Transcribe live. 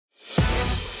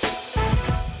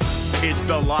It's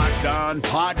the Locked On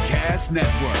Podcast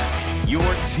Network, your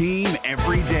team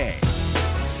every day.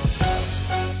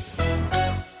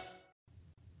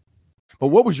 But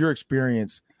what was your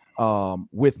experience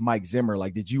with Mike Zimmer?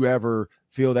 Like, did you ever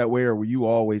feel that way, or were you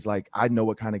always like, I know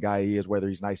what kind of guy he is, whether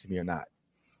he's nice to me or not?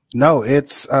 No,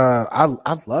 it's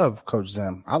I love Coach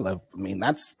Zim.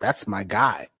 That's my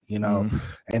guy,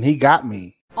 and he got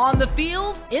me. On the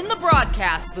field, in the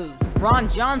broadcast booth, Ron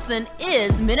Johnson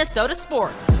is Minnesota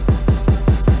sports.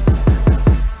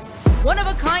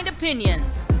 One-of-a-kind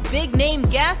opinions, big-name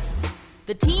guests,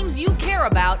 the teams you care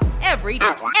about every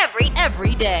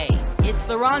day. It's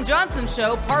the Ron Johnson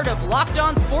Show, part of Locked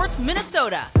On Sports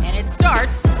Minnesota, and it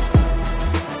starts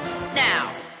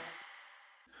now.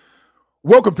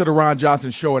 Welcome to the Ron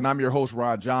Johnson Show, and I'm your host,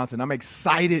 Ron Johnson. I'm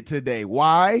excited today.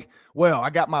 Why? Well,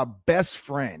 I got my best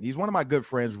friend. He's one of my good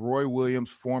friends, Roy Williams,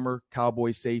 former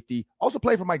Cowboys safety. Also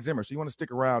played for Mike Zimmer, so you want to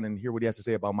stick around and hear what he has to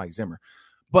say about Mike Zimmer.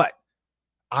 But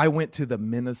I went to the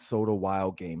Minnesota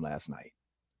Wild game last night.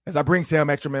 As I bring Sam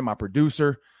Extraman, my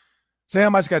producer.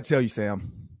 Sam, I just got to tell you,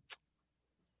 Sam,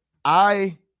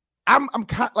 I'm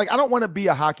kind like, I don't want to be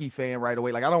a hockey fan right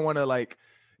away. Like, I don't want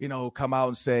to come out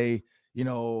and say,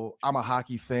 I'm a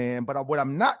hockey fan, but what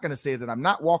I'm not going to say is that I'm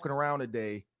not walking around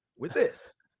today with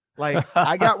this. Like,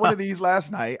 I got one of these last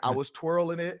night. I was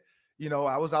twirling it.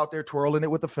 I was out there twirling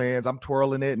it with the fans. I'm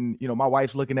twirling it. And, my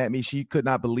wife's looking at me. She could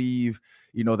not believe,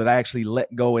 that I actually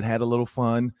let go and had a little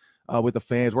fun with the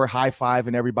fans. We're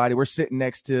high-fiving everybody. We're sitting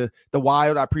next to the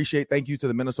Wild. Thank you to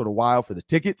the Minnesota Wild for the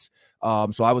tickets.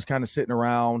 So I was kind of sitting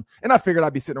around, and I figured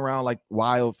I'd be sitting around like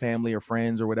Wild family or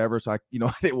friends or whatever. So I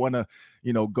didn't want to,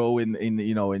 go in,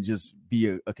 and just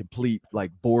be a complete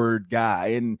like bored guy.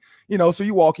 And, so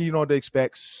you walk in, you know what to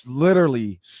expect.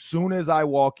 Literally, soon as I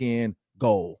walk in,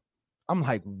 goal. I'm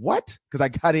like, what? Because I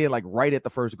got in like right at the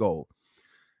first goal.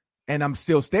 And I'm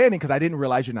still standing because I didn't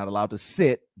realize you're not allowed to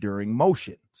sit during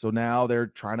motion. So now they're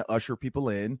trying to usher people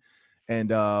in.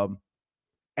 And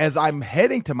as I'm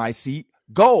heading to my seat,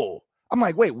 goal. I'm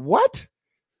like, wait, what?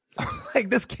 Like,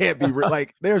 this can't be real.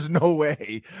 Like, there's no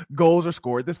way goals are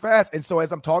scored this fast. And so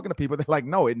as I'm talking to people, they're like,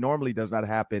 no, it normally does not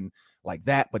happen like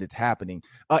that, but it's happening.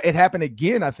 It happened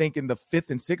again, I think, in the fifth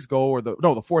and sixth goal, or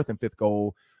the fourth and fifth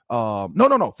goal.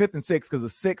 No, fifth and sixth, because the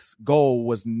sixth goal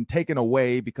was taken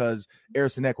away because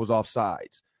Eriksson was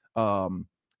offsides.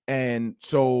 And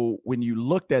so when you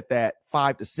looked at that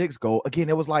 5-6 goal, again,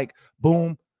 it was like,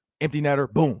 boom, empty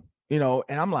netter, boom, and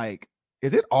I'm like,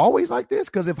 is it always like this?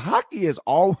 Because if hockey is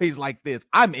always like this,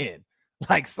 I'm in.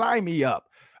 Like, sign me up.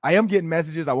 I am getting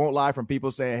messages, I won't lie, from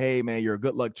people saying, hey, man, you're a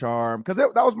good luck charm. Because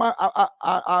that was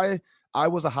I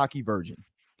was a hockey virgin.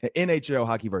 An NHL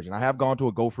hockey virgin. I have gone to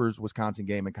a Gophers, Wisconsin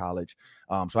game in college.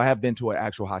 So I have been to an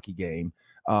actual hockey game.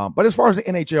 But as far as the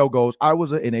NHL goes, I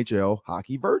was an NHL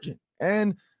hockey virgin.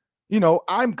 And,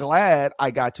 I'm glad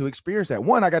I got to experience that.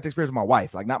 One, I got to experience with my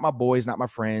wife, like not my boys, not my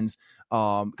friends.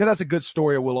 Because that's a good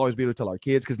story we'll always be able to tell our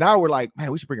kids. Because now we're like,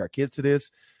 man, we should bring our kids to this.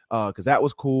 Because that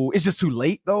was cool. It's just too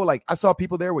late, though. Like, I saw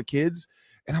people there with kids,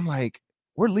 and I'm like,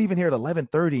 we're leaving here at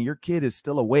 11:30 and your kid is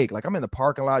still awake. Like, I'm in the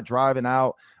parking lot driving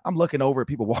out. I'm looking over at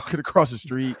people walking across the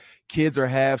street. Kids are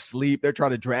half asleep. They're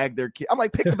trying to drag their kid. I'm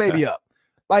like, pick the baby up.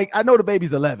 Like, I know the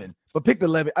baby's 11, but pick the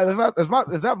 11.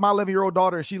 Is that my 11-year-old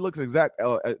daughter and she looks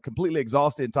completely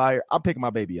exhausted and tired, I'm picking my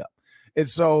baby up. And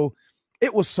so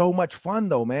it was so much fun,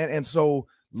 though, man. And so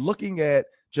looking at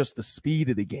just the speed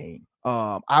of the game,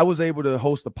 I was able to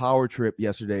host the power trip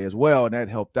yesterday as well, and that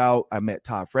helped out. I met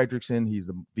Todd Fredrickson. He's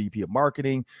the VP of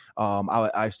marketing. I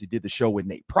actually did the show with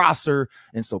Nate Prosser,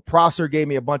 and so Prosser gave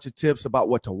me a bunch of tips about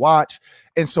what to watch.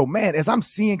 And so, man, as I'm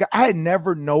seeing, I had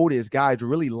never noticed guys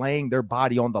really laying their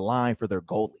body on the line for their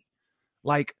goalie.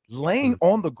 Like, laying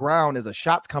on the ground as a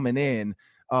shot's coming in.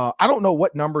 I don't know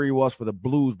what number he was for the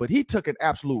Blues, but he took an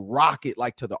absolute rocket,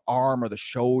 like to the arm or the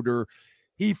shoulder.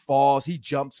 He falls, he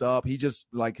jumps up, he just,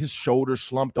 like, his shoulder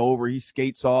slumped over, he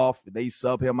skates off, they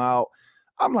sub him out.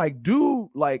 I'm like, dude,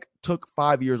 like, took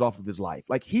 5 years off of his life.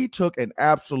 Like, he took an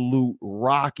absolute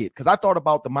rocket. Because I thought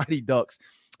about the Mighty Ducks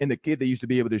and the kid that used to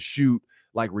be able to shoot,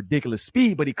 like, ridiculous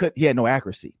speed, but he had no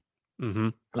accuracy. Mm-hmm.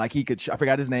 Like, he could, I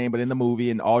forgot his name, but in the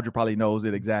movie, and Audra probably knows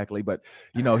it exactly, but,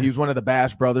 he was one of the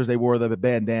Bash brothers. They wore the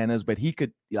bandanas, but he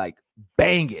could, like,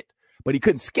 bang it, but he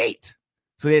couldn't skate.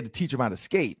 So they had to teach him how to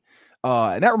skate.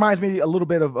 And that reminds me a little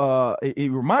bit of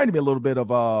it reminded me a little bit of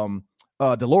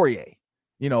Delorier,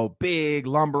 big,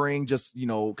 lumbering, just,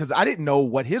 because I didn't know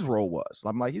what his role was.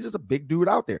 I'm like, he's just a big dude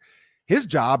out there. His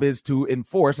job is to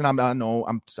enforce, and I know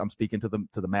I'm speaking to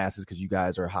the masses because you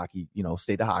guys are hockey,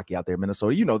 state of hockey out there in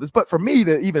Minnesota, this. But for me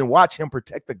to even watch him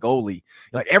protect the goalie,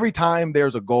 like every time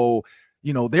there's a goal,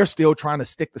 they're still trying to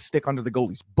stick the stick under the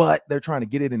goalie's butt. They're trying to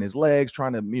get it in his legs,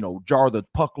 trying to, jar the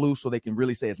puck loose so they can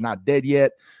really say it's not dead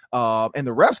yet. And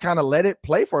the refs kind of let it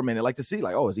play for a minute, like to see,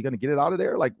 like, oh, is he going to get it out of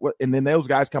there? Like what? And then those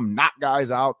guys come knock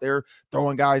guys out. They're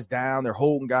throwing guys down. They're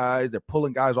holding guys. They're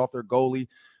pulling guys off their goalie.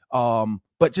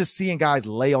 But just seeing guys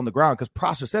lay on the ground, because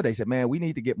Prosser they said, man, we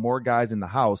need to get more guys in the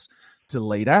house to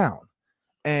lay down.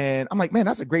 And I'm like, man,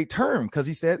 that's a great term, because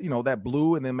he said, that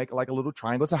blue and then make it like a little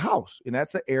triangle. It's a house, and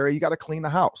that's the area you got to clean the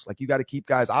house. Like you got to keep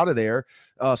guys out of there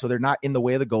so they're not in the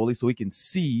way of the goalie, so he can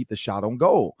see the shot on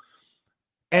goal.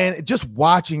 And just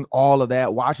watching all of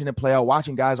that, watching it play out,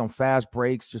 watching guys on fast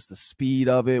breaks, just the speed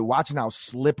of it, watching how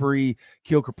slippery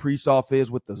Kirill Kaprizov is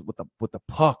with the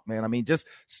puck, man. I mean, just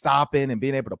stopping and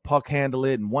being able to puck handle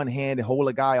it in one hand and hold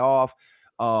a guy off.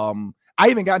 I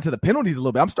even got into the penalties a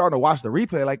little bit. I'm starting to watch the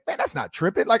replay like, man, that's not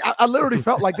tripping. Like I literally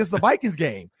felt like this is the Vikings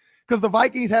game, because the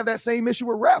Vikings have that same issue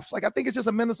with refs. Like I think it's just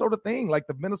a Minnesota thing. Like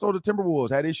the Minnesota Timberwolves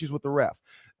had issues with the ref.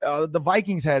 The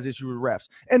Vikings has issues with refs.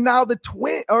 And now the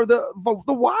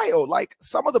Wild, like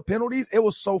some of the penalties, it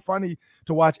was so funny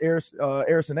to watch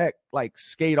Harrison Eck like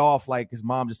skate off like his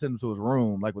mom just sent him to his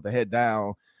room, like with the head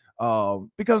down,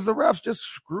 because the refs just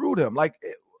screwed him. Like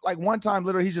one time,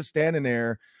 literally, he's just standing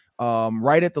there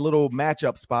right at the little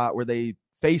matchup spot where they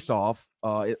face off,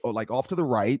 or like off to the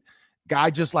right.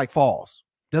 Guy just like falls,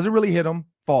 doesn't really hit him,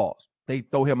 falls. They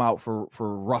throw him out for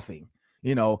roughing.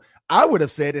 I would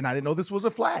have said, and I didn't know this was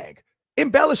a flag,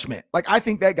 embellishment. Like I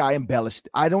think that guy embellished.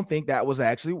 I don't think that was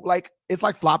actually like, it's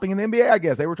like flopping in the NBA. I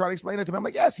guess they were trying to explain it to me. I'm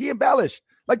like, yes, he embellished.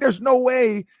 Like there's no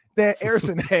way that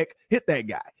Harrison Heck hit that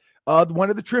guy. One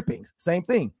of the trippings, same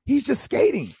thing. He's just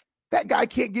skating. That guy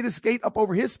can't get his skate up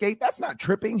over his skate. That's not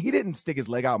tripping. He didn't stick his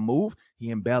leg out and move.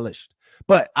 He embellished.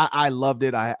 But I loved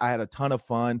it. I had a ton of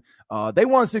fun. They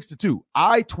won 6-2.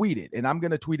 I tweeted, and I'm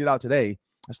going to tweet it out today.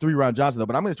 That's 3 Ron Johnson, though,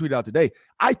 but I'm going to tweet it out today.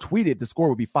 I tweeted the score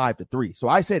would be 5-3. So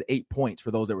I said 8 points for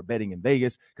those that were betting in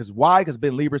Vegas. Because why? Because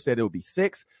Ben Lieber said it would be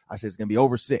 6. I said it's going to be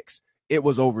over 6. It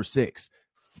was over 6.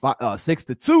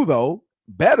 6-2, though,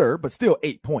 better, but still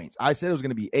 8 points. I said it was going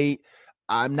to be 8.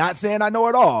 I'm not saying I know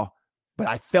it all, but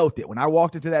I felt it. When I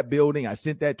walked into that building, I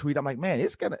sent that tweet. I'm like, man,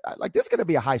 this is going to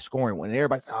be a high scoring one. And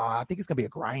everybody's, I think it's going to be a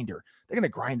grinder. They're going to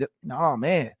grind it. No,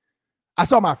 man. I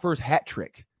saw my first hat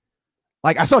trick.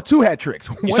 Like I saw 2 hat tricks.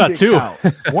 One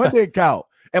didn't count.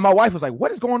 And my wife was like, what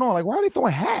is going on? Like, why are they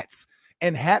throwing hats?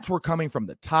 And hats were coming from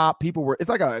the top. It's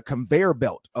like a conveyor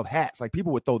belt of hats. Like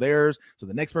people would throw theirs so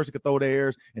the next person could throw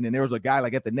theirs. And then there was a guy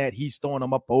like at the net. He's throwing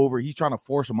them up over. He's trying to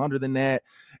force them under the net.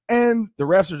 And the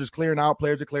refs are just clearing out.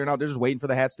 Players are clearing out. They're just waiting for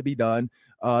the hats to be done.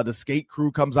 The skate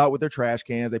crew comes out with their trash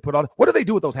cans. They put on. What do they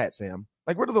do with those hats, Sam?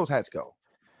 Like, where do those hats go?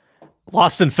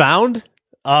 Lost and found? Okay,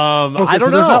 I don't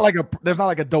know. There's not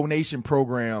like a donation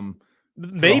program.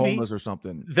 Maybe homeless or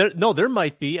something. There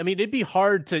might be. I mean, it'd be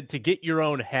hard to get your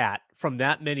own hat from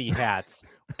that many hats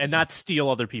and not steal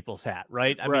other people's hat,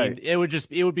 right? I mean, it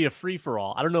would be a free for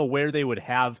all. I don't know where they would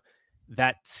have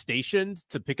that stationed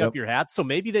to pick up your hats. So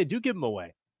maybe they do give them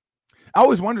away. I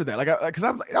always wondered that, because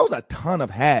that was a ton of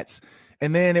hats.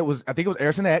 And then I think it was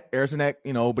Harrison Eck,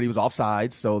 but he was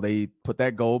offsides. So they put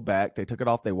that goal back. They took it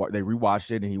off. They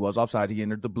rewatched it, and he was offside. He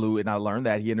entered the blue, and I learned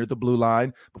that he entered the blue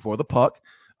line before the puck,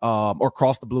 or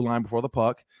crossed the blue line before the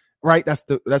puck. Right? That's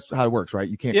how it works, right?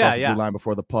 You can't cross the blue line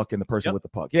before the puck and the person with the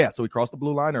puck. Yeah, so he crossed the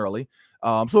blue line early.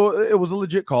 So it was a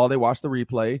legit call. They watched the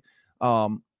replay.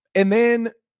 And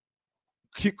then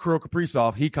Kirill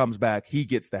Kaprizov, he comes back, he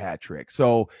gets the hat trick.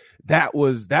 So that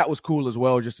was cool as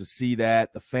well, just to see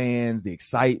that, the fans, the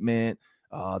excitement,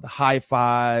 the high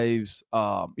fives,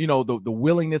 the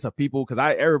willingness of people, because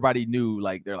everybody knew,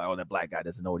 like, they're like, oh, that black guy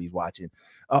doesn't know what he's watching.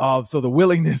 So the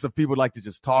willingness of people like to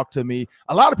just talk to me.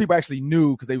 A lot of people actually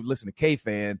knew because they would listen to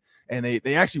K-Fan, and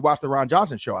they actually watched the Ron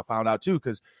Johnson show. I found out too,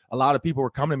 because a lot of people were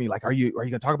coming to me like, are you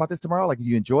going to talk about this tomorrow? Like, did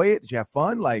you enjoy it? Did you have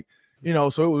fun? Like,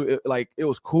 so it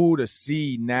was cool to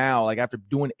see now, like after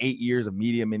doing 8 years of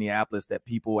media in Minneapolis, that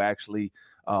people actually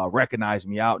recognize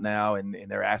me out now, and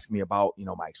they're asking me about,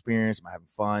 my experience. Am I having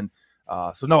fun?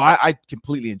 So no, I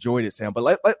completely enjoyed it, Sam.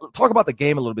 But let's talk about the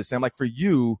game a little bit, Sam. Like for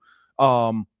you,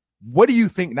 what do you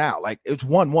think now? Like it's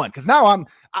 1-1, because now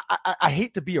I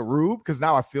hate to be a rube, because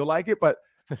now I feel like it, but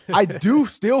I do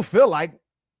still feel like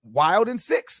Wild in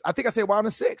 6. I think I say Wild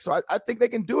in 6. So I think they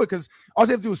can do it, because all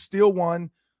they have to do is steal one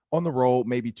on the road,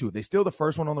 maybe 2. They steal the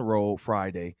first one on the road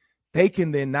Friday. They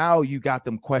can then, now you got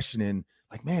them questioning,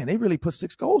 like, man, they really put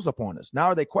 6 goals up on us. Now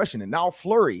are they questioning? Now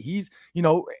Fleury, he's,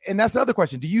 and that's the other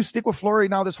question. Do you stick with Fleury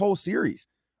now this whole series?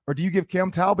 Or do you give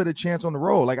Cam Talbot a chance on the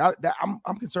road? Like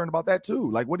I'm concerned about that too.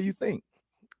 Like, what do you think?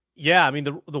 Yeah, I mean,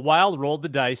 the Wild rolled the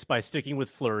dice by sticking with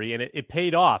Fleury, and it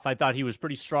paid off. I thought he was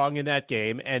pretty strong in that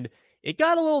game, and it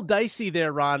got a little dicey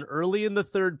there, Ron, early in the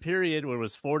third period when it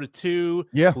was 4-2.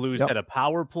 Yeah. Blues had a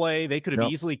power play. They could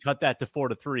have easily cut that to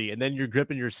 4-3, and then you're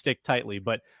gripping your stick tightly.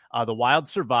 But the Wild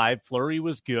survived. Fleury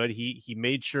was good. He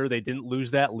made sure they didn't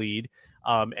lose that lead,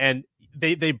 and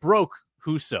they broke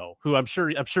Husso, who I'm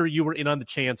sure you were in on the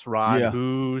chance, Ron. Yeah.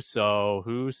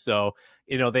 Husso.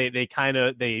 You know,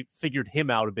 they figured him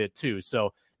out a bit too.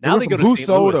 So now they go to Husso St.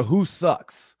 Louis. to Who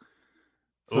Sucks.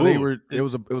 So Ooh. it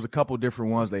was a couple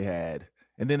different ones they had,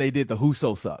 and then they did the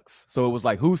Husso Sucks. So it was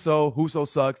like Husso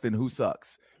Sucks, then Who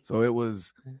Sucks. So it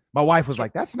was. My wife was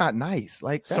like, "That's not nice."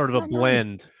 Like that's sort of a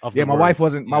blend of. Yeah, my wife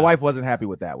wasn't happy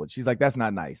with that one. She's like, "That's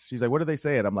not nice." She's like, "What are they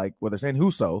saying?" I'm like, "Well, they're saying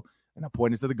Husso," and I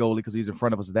pointed to the goalie because he's in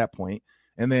front of us at that point.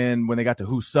 And then when they got to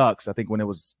Who Sucks, I think when it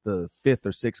was the fifth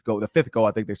goal,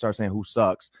 I think they started saying Who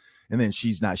Sucks. And then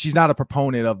she's not a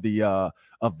proponent of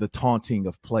the taunting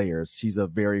of players. She's a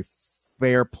very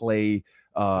fair play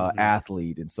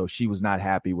athlete, and so she was not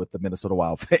happy with the Minnesota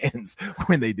Wild fans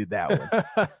when they did that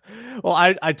one. Well,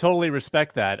 I totally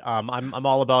respect that. I'm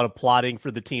all about applauding for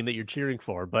the team that you're cheering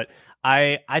for, but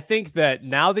I think that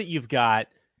now that you've got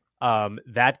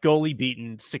that goalie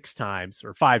beaten 6 times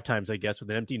or 5 times, I guess, with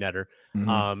an empty netter,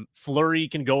 Fleury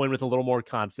can go in with a little more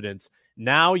confidence.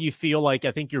 Now you feel like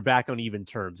I think you're back on even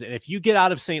terms, and if you get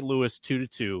out of St. Louis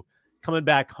 2-2, coming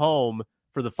back home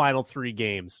for the final 3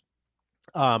 games.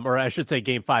 Or I should say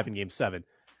game 5 and game 7.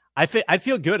 I'd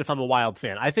feel good if I'm a Wild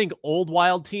fan. I think old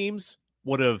Wild teams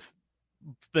would have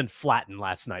been flattened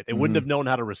last night. They wouldn't have known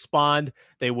how to respond.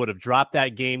 They would have dropped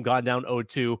that game, gone down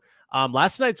 0-2.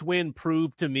 Last night's win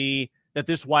proved to me that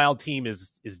this Wild team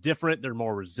is different. They're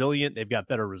more resilient. They've got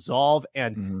better resolve,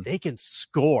 and they can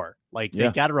score. Like they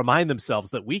got to remind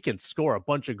themselves that we can score a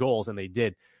bunch of goals, and they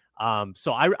did.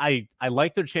 So I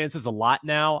like their chances a lot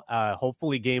now.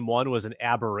 Hopefully game 1 was an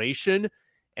aberration,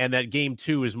 and that game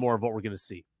 2 is more of what we're going to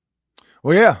see.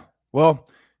 Well, yeah. Well,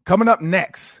 coming up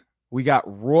next, we got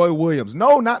Roy Williams.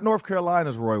 No, not North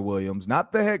Carolina's Roy Williams,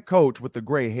 not the head coach with the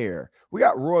gray hair. We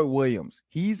got Roy Williams.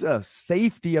 He's a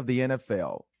safety of the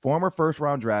NFL, former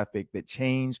first-round draft pick that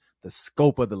changed the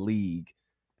scope of the league.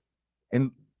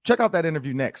 And check out that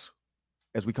interview next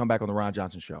as we come back on the Ron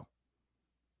Johnson Show.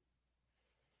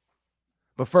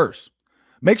 But first,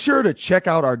 make sure to check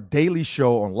out our daily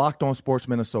show on Locked On Sports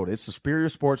Minnesota. It's Superior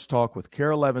Sports Talk with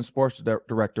KARE 11 Sports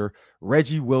Director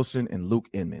Reggie Wilson and Luke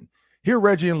Inman. Here,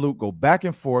 Reggie and Luke go back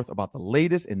and forth about the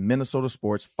latest in Minnesota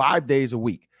sports 5 days a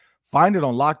week. Find it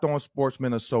on Locked On Sports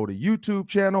Minnesota YouTube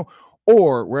channel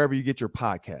or wherever you get your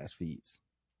podcast feeds.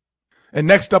 And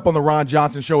next up on the Ron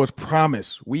Johnson Show, as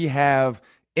promised, we have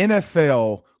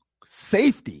NFL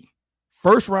safety,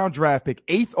 first-round draft pick,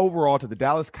 8th overall to the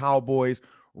Dallas Cowboys,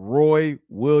 Roy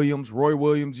Williams.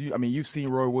 You've seen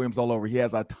Roy Williams all over. He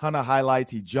has a ton of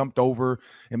highlights. He jumped over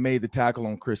and made the tackle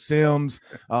on Chris Sims,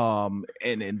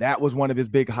 and that was one of his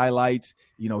big highlights.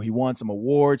 You know, he won some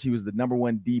awards. He was the number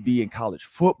 1 DB in college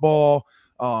football.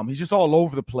 He's just all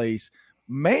over the place.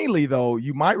 Mainly, though,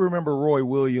 you might remember Roy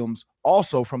Williams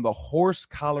also from the horse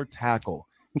collar tackle.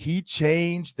 He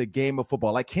changed the game of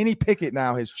football. Like Kenny Pickett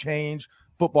now has changed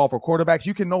football for quarterbacks.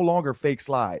 You can no longer fake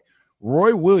slide.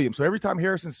 Roy Williams. So every time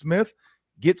Harrison Smith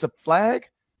gets a flag,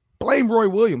 blame Roy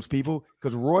Williams, people,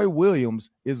 because Roy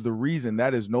Williams is the reason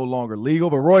that is no longer legal.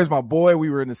 But Roy's my boy. We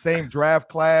were in the same draft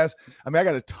class. I mean, I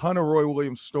got a ton of Roy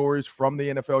Williams stories from the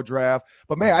NFL draft.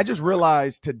 But, man, I just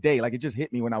realized today, like it just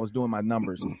hit me when I was doing my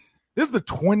numbers. This is the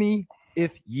 20th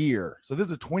year. So this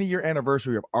is the 20-year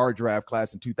anniversary of our draft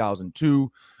class in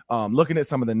 2002. Looking at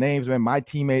some of the names, man, my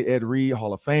teammate Ed Reed,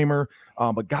 Hall of Famer,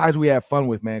 but guys we had fun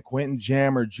with, man, Quentin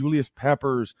Jammer, Julius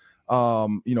Peppers,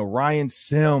 Ryan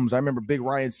Sims. I remember big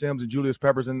Ryan Sims and Julius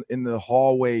Peppers in the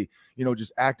hallway,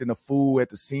 just acting a fool at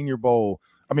the Senior Bowl.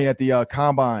 At the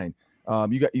Combine.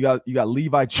 You got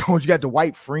Levi Jones, you got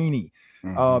Dwight Freeney,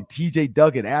 TJ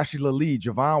Duggan, Ashley Lalee,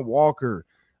 Javon Walker.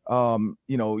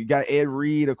 You got Ed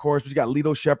Reed, of course, but you got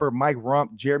Lito Shepherd, Mike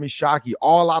Rump, Jeremy Shockey,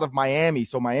 all out of Miami.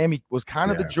 So Miami was kind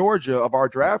of the Georgia of our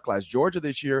draft class. Georgia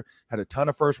this year had a ton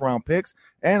of first-round picks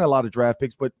and a lot of draft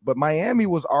picks, but Miami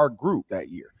was our group that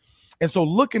year. And so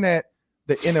looking at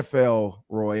the NFL,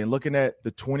 Roy, and looking at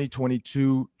the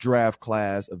 2022 draft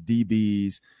class of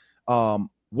DBs,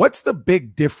 what's the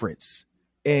big difference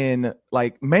in,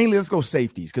 mainly let's go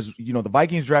safeties, because, the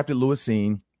Vikings drafted Lewis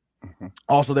Cine.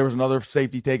 Also, there was another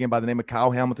safety taken by the name of Kyle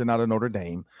Hamilton out of Notre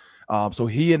Dame. So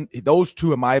those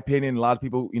two, in my opinion, a lot of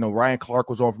people, Ryan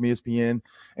Clark was on from ESPN,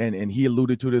 and he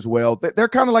alluded to it as well. They're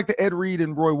kind of like the Ed Reed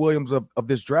and Roy Williams of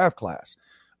this draft class.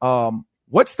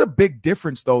 What's the big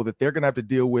difference, though, that they're going to have to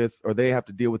deal with, or they have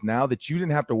to deal with now, that you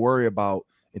didn't have to worry about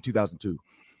in 2002?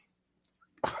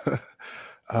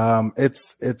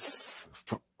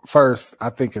 First,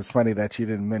 I think it's funny that you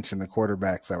didn't mention the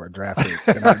quarterbacks that were drafted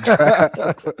in our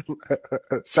draft.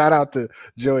 Shout out to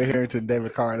Joey Harrington,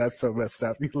 David Carr. That's so messed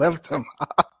up. You left them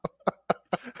off.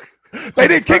 They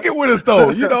didn't kick it with us,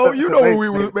 though. You know when we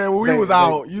was, man, when we was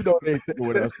out, you know they kicked it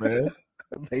with us, man.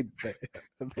 They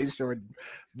sure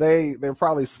they're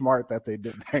probably smart that they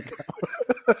did that.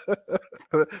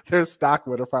 Their stock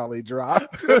would have probably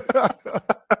dropped.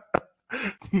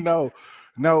 No,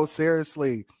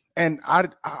 seriously. And I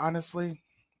honestly,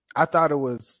 I thought it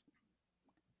was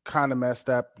kind of messed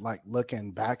up, like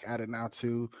looking back at it now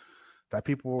too, that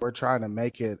people were trying to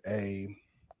make it a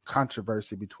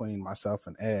controversy between myself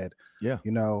and Ed. Yeah.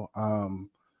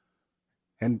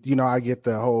 And I get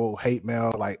the whole hate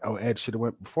mail, like, oh, Ed should have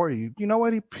went before you. You know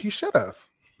what? He should have.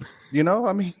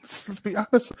 I mean, let's be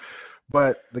honest.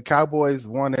 But the Cowboys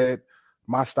wanted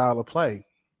my style of play,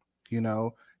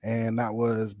 and that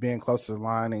was being close to the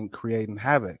line and creating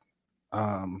havoc.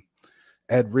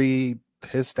 Ed Reed,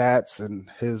 his stats and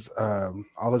his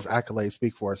all his accolades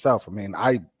speak for itself. I mean,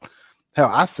 I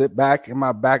sit back in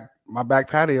my back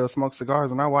patio, smoke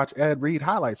cigars, and I watch Ed Reed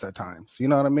highlights at times. You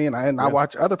know what I mean? I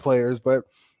watch other players, but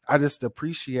I just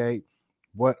appreciate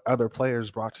what other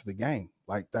players brought to the game.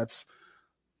 Like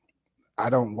I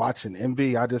don't watch in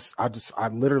envy. I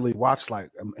literally watch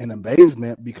like in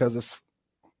amazement because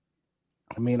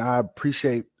I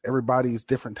appreciate everybody's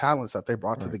different talents that they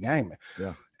brought to the game.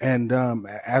 Yeah. And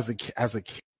as a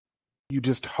kid, you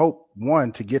just hope,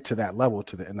 one, to get to that level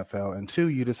to the NFL, and two,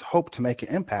 you just hope to make an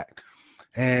impact.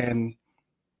 And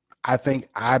I think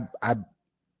I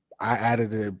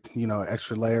added a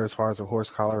extra layer as far as the horse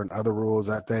collar and other rules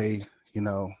that they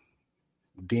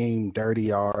deem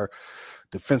dirty are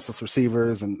defenseless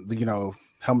receivers and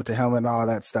helmet to helmet and all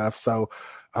that stuff. So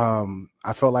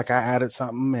I felt like I added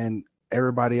something, and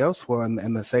everybody else will.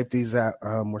 And the safeties that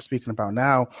we're speaking about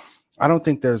now, I don't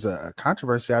think there's a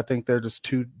controversy. I think they're just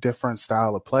two different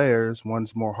style of players.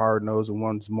 One's more hard nosed and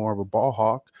one's more of a ball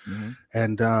hawk. Mm-hmm.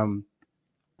 And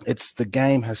it's the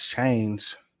game has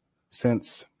changed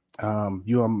since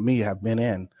you and me have been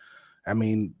in. I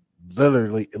mean,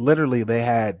 literally they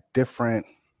had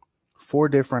 4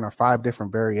 different or 5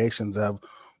 different variations of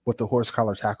what the horse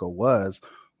collar tackle was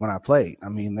when I played. I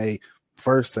mean, they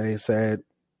said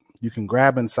you can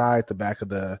grab inside the back of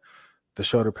the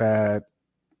shoulder pad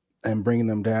and bring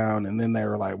them down. And then they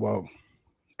were like, well,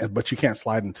 but you can't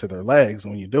slide into their legs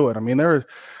when you do it. I mean, there are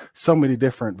so many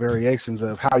different variations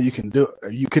of how you can do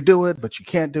it. You could do it, but you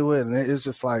can't do it. And it's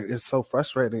just like, it's so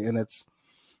frustrating. And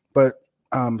but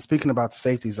speaking about the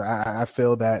safeties, I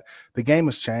feel that the game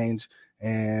has changed,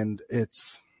 and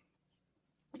it's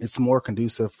more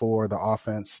conducive for the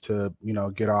offense to,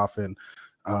 get off and,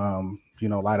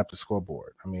 light up the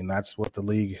scoreboard. I mean, that's what the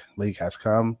league has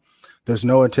come. There's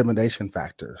no intimidation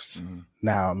factors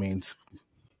now. I mean,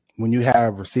 when you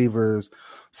have receivers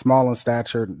small in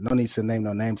stature, no need to name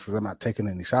no names because I'm not taking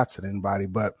any shots at anybody,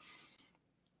 but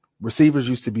receivers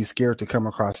used to be scared to come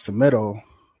across the middle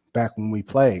back when we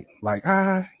played. Like,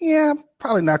 I'm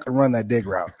probably not going to run that dig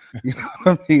route. You know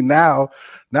what I mean? Now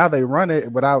they run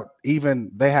it without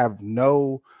even, they have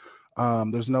no,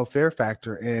 there's no fear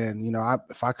factor. And,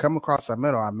 if I come across that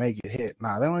middle, I may get hit.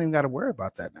 Nah, they don't even got to worry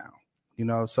about that now.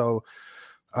 So,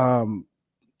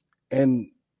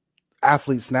 and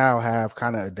athletes now have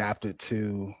kind of adapted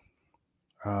to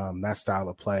that style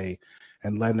of play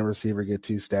and letting the receiver get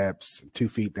 2 steps, 2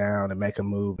 feet down and make a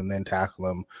move and then tackle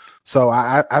them. So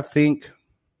I think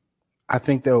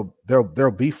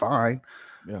they'll be fine.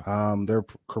 Yeah. Their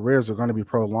careers are going to be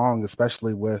prolonged,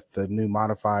 especially with the new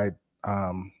modified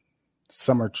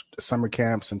summer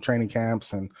camps and training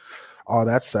camps and all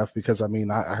that stuff, because I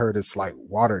heard it's like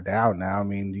watered down now. I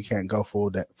mean, you can't go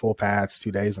full pads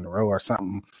 2 days in a row or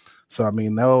something. So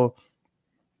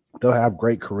they'll have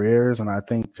great careers, and I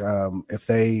think if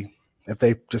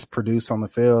they just produce on the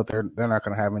field, they're not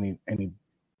going to have anything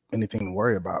to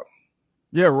worry about.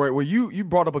 Yeah, Roy. Well, you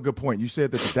brought up a good point. You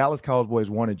said that the Dallas Cowboys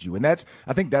wanted you, and I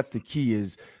think that's the key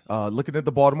is looking at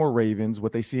the Baltimore Ravens,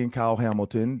 what they see in Kyle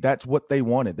Hamilton. That's what they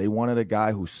wanted. They wanted a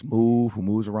guy who's smooth, who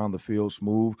moves around the field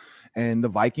smooth, and the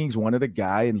Vikings wanted a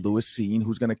guy in Lewis Cine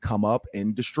who's going to come up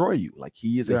and destroy you. Like,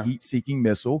 he is a heat-seeking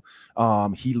missile.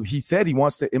 He said he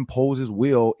wants to impose his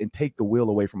will and take the will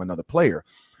away from another player.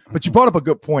 But you brought up a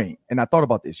good point, and I thought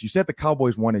about this. You said the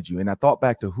Cowboys wanted you, and I thought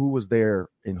back to who was there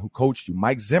and who coached you,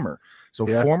 Mike Zimmer. So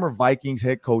former Vikings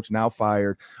head coach, now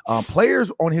fired.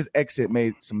 Players on his exit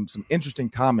made some interesting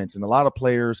comments, and a lot of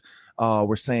players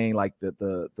were saying like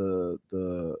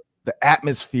the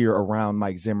atmosphere around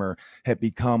Mike Zimmer had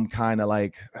become kind of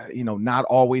like, not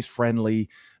always friendly,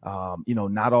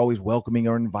 not always welcoming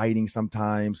or inviting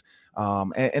sometimes.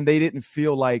 And they didn't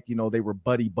feel like, they were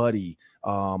buddy.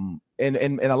 And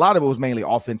a lot of it was mainly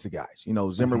offensive guys.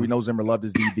 Zimmer, we know Zimmer loved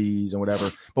his DBs and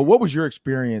whatever. But what was your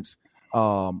experience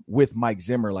with Mike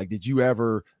Zimmer? Like, did you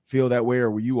ever feel that way, or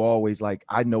were you always like,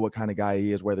 I know what kind of guy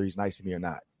he is, whether he's nice to me or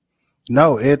not?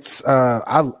 No, it's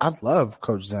I love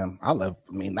Coach Zim.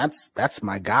 That's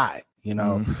my guy,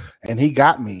 and he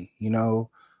got me,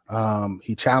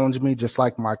 he challenged me just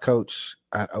like my coach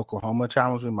at Oklahoma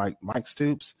challenged me, Mike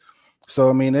Stoops.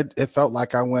 So, it felt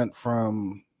like I went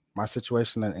from my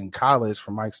situation in college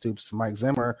from Mike Stoops to Mike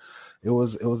Zimmer. It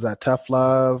was that tough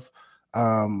love,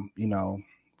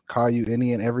 call you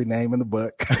any and every name in the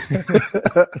book,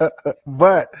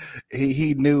 but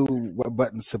he knew what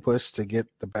buttons to push to get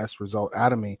the best result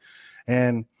out of me.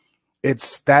 And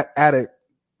it's that added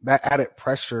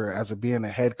pressure as being a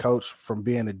head coach from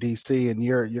being a DC, and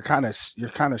you're kind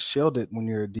of shielded when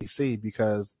you're a DC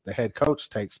because the head coach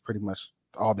takes pretty much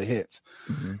all the hits.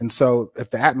 Mm-hmm. And so if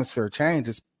the atmosphere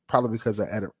changes, probably because of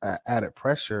added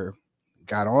pressure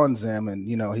got on Zim, and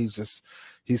he's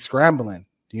scrambling,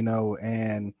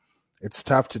 and it's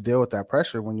tough to deal with that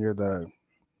pressure when you're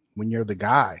the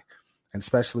guy, and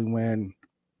especially when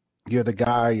you're the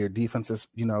guy, your defense is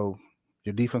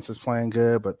playing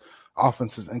good, but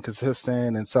offense is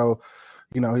inconsistent. And so,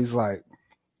 he's like,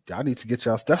 y'all need to get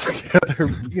y'all stuff together.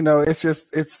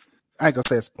 It's I ain't gonna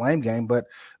say it's blame game, but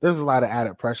there's a lot of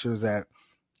added pressures that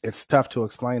it's tough to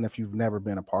explain if you've never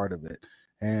been a part of it.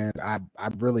 And I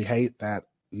really hate that,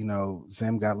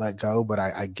 Zim got let go, but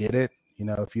I get it.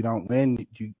 If you don't win,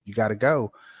 you got to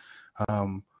go.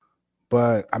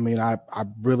 But I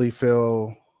really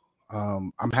feel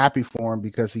I'm happy for him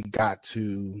because he got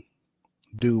to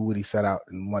do what he set out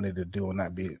and wanted to do, and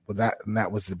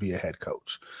that was to be a head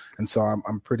coach. And so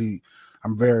I'm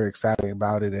very excited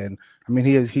about it. And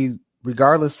he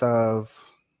regardless of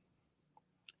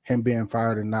him being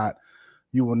fired or not,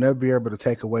 you will never be able to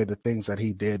take away the things that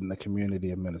he did in the community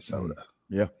of Minnesota.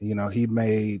 Yeah.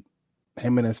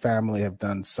 Him and his family have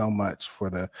done so much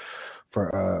for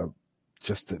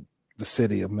just the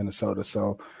city of Minnesota.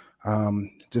 So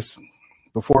just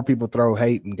before people throw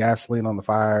hate and gasoline on the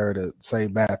fire to say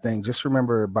bad things, just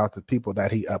remember about the people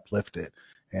that he uplifted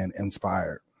and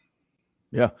inspired.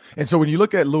 Yeah. And so when you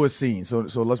look at Louis Cine,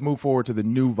 so let's move forward to the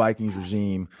new Vikings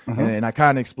regime. Mm-hmm. And I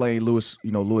kind of explained Louis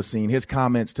Cine, his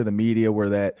comments to the media were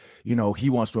that, he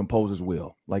wants to impose his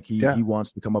will. Like he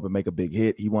wants to come up and make a big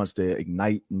hit. He wants to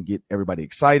ignite and get everybody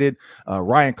excited.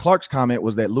 Ryan Clark's comment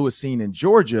was that Louis Cine in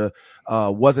Georgia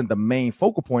wasn't the main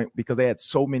focal point because they had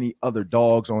so many other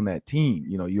dogs on that team.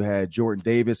 You had Jordan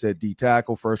Davis at D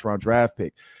tackle, first round draft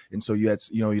pick. And so you had,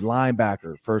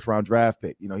 linebacker, first round draft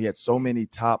pick. He had so many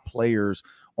top players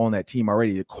on that team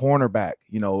already. The cornerback,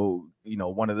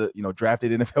 one of the,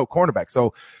 drafted NFL cornerback.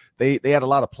 So they had a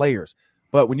lot of players.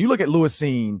 But when you look at Louis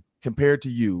Cine compared to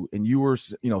you, and you were,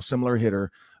 similar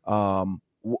hitter,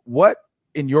 what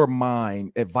in your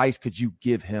mind advice could you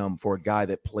give him for a guy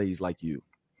that plays like you?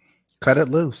 Cut it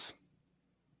loose.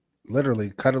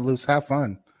 Literally cut it loose. Have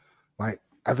fun. Like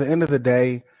at the end of the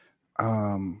day,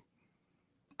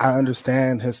 I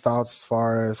understand his thoughts as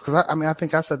far as, because I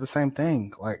think I said the same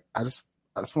thing. Like I just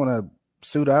want to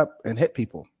suit up and hit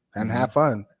people and have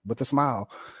fun with a smile.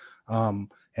 And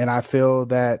I feel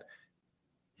that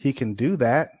he can do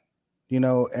that,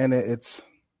 and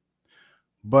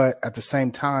but at the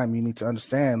same time, you need to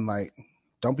understand, like,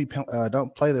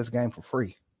 don't play this game for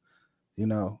free.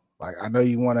 Like I know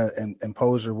you want to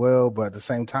impose your will, but at the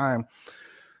same time,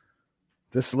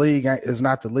 this league is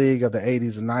not the league of the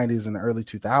 80s and 90s and the early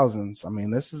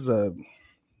 2000s. This is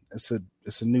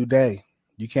it's a new day.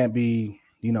 You can't be,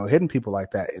 hitting people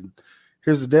like that. And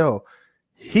here's the deal.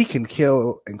 He can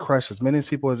kill and crush as many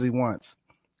people as he wants.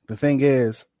 The thing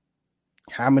is,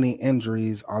 how many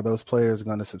injuries are those players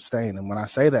going to sustain? And when I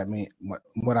say that,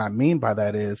 what I mean by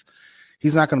that is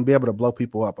he's not going to be able to blow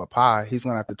people up high. He's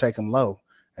going to have to take them low.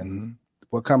 And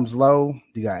what comes low,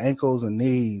 you got ankles and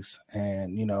knees.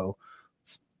 And,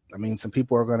 some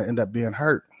people are going to end up being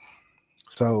hurt.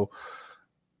 So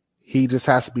he just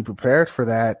has to be prepared for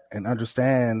that and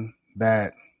understand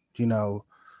that,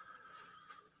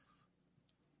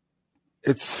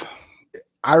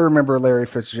 I remember Larry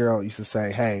Fitzgerald used to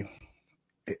say, hey,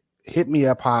 hit me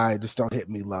up high, just don't hit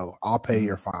me low. I'll pay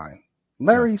your fine.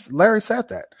 Larry said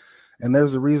that. And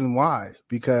there's a reason why,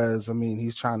 because I mean,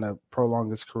 he's trying to prolong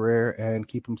his career and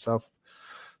keep himself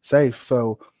safe.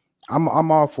 So I'm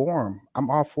all for him. I'm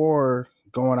all for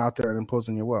going out there and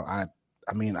imposing your will. I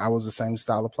mean, I was the same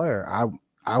style of player.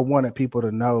 I wanted people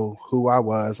to know who I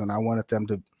was, and I wanted them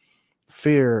to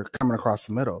fear coming across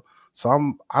the middle. So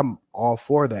I'm all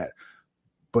for that.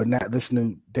 But now this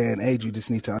new day and age, you just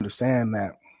need to understand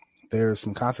that there's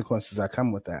some consequences that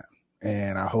come with that.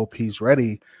 And I hope he's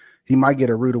ready. He might get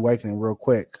a rude awakening real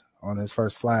quick on his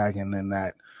first flag, and then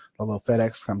the little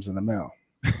FedEx comes in the mail.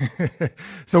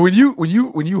 So when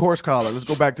you horse collar, let's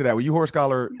go back to that. When you horse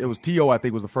collar, it was T.O. I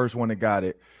think was the first one that got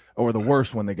it, or the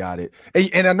worst one that got it.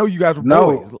 And I know you guys were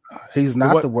boys. He's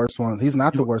not the worst one. He's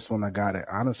not the worst one that got it,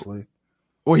 honestly.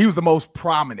 Well, he was the most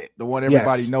prominent, the one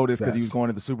everybody noticed because he was going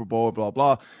to the Super Bowl, blah,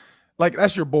 blah. Like,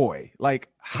 that's your boy. Like,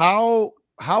 how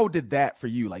did that for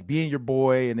you? Like, being your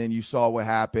boy, and then you saw what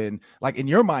happened. Like, in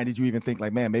your mind, did you even think,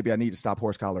 like, man, maybe I need to stop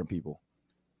horse collaring people?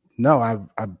 No,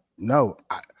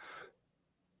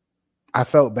 I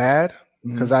felt bad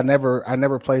because I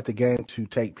never played the game to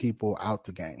take people out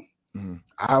the game. Mm-hmm.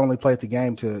 I only played the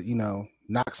game to,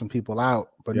 knock some people out,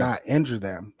 but not injure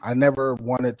them. I never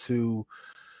wanted to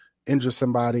injure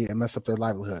somebody and mess up their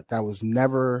livelihood. That was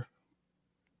never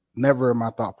in my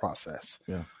thought process.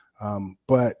 Yeah.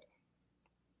 But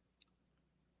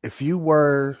if you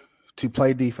were to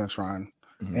play defense, Ron,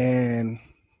 and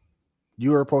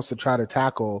you were supposed to try to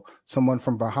tackle someone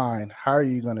from behind, how are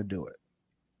you going to do it?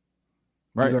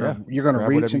 Right. You're gonna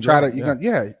reach and try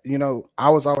to. I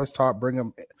was always taught bring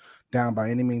them down by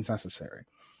any means necessary.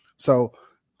 So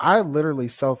I literally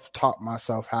self-taught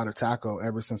myself how to tackle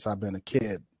ever since I've been a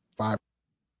kid.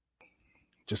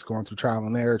 Just going through trial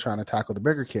and error, trying to tackle the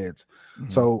bigger kids. Mm-hmm.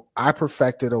 So I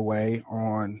perfected a way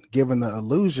on giving the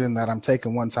illusion that I'm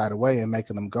taking one side away and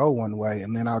making them go one way,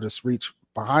 and then I'll just reach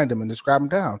behind them and just grab them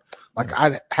down. Like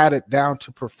I had it down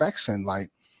to perfection. Like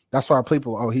that's why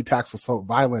people, he tackles so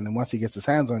violent, and once he gets his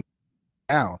hands on you,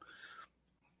 down.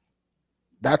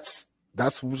 That's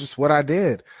just what I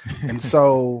did. And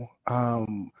so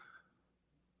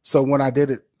so when I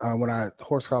did it, when I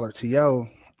horse collared T.O.,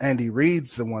 Andy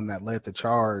Reid's the one that led the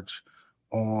charge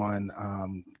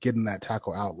on getting that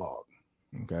tackle outlawed.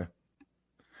 Okay.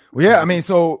 Well, yeah, I mean,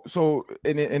 so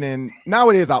and then now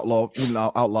it is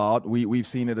outlawed. We've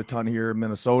seen it a ton here in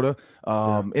Minnesota.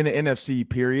 In the NFC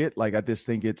period, like I just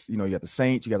think it's, you got the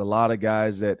Saints, you got a lot of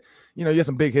guys that, you got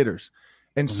some big hitters.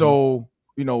 And so,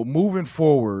 moving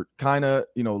forward, kind of,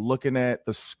 looking at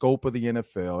the scope of the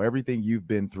NFL, everything you've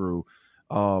been through,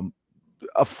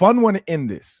 a fun one to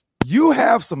end this. You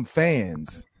have some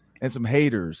fans and some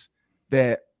haters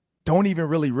that don't even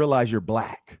really realize you're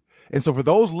black. And so for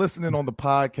those listening on the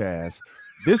podcast,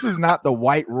 this is not the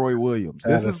white Roy Williams.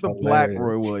 This is the black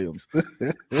Roy Williams.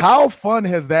 How fun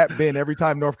has that been? Every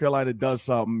time North Carolina does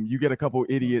something, you get a couple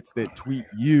idiots that tweet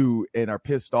you and are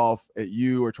pissed off at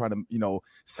you or trying to,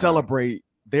 celebrate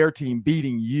their team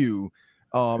beating you.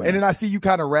 And then I see you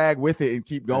kind of rag with it and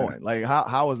keep going. Like,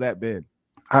 how has that been?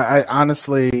 I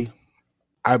honestly,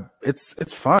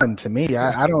 it's fun to me.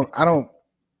 I don't.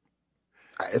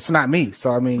 It's not me. So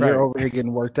I mean, you're over here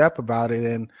getting worked up about it,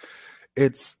 and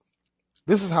this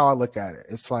is how I look at it.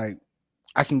 It's like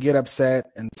I can get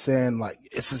upset and send like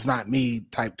this is not me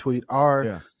type tweet,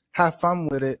 or have fun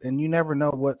with it, and you never know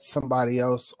what somebody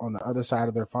else on the other side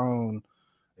of their phone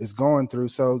is going through.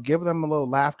 So give them a little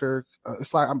laughter.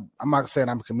 It's like I'm not saying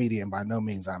I'm a comedian, by no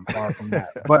means. I'm far from that.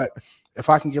 But if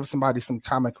I can give somebody some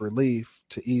comic relief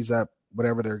to ease up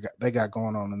whatever they got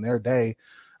going on in their day,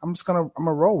 I'm gonna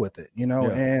roll with it,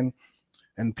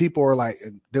 and people are like,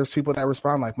 there's people that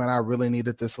respond like, man, I really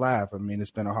needed this laugh. I mean,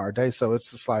 it's been a hard day. So it's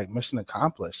just like mission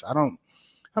accomplished. I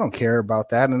don't care about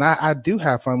that. And I do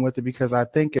have fun with it because I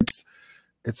think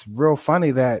it's real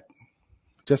funny that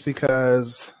just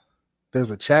because there's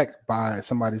a check by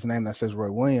somebody's name that says Roy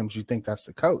Williams, you think that's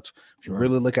the coach. If you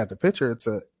really look at the picture, it's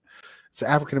an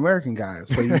African-American guy.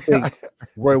 So you think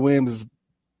Roy Williams is,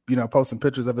 posting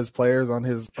pictures of his players on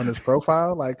his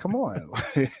profile. Like, come on.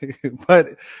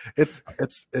 But it's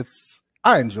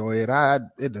I enjoy it.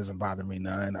 It doesn't bother me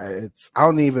none. I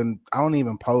don't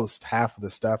even post half of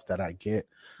the stuff that I get.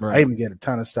 Right. I even get a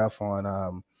ton of stuff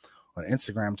on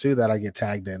Instagram too that I get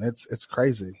tagged in. It's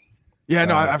crazy. Yeah,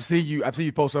 no, I've seen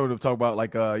you post over to talk about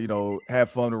like have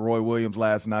fun with Roy Williams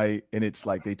last night, and it's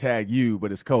like they tag you,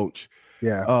 but it's coach.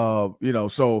 Yeah.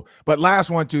 So, but last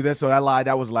one too. So I lied.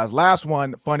 That was the last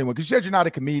one. Funny one. Cause you said you're not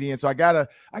a comedian. So I gotta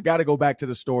go back to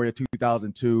the story of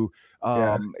 2002.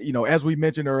 As we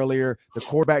mentioned earlier, the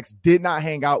quarterbacks did not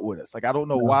hang out with us. Like, I don't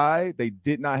know why they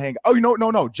did not hang. Oh,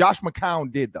 no. Josh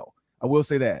McCown did though. I will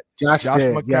say that. Josh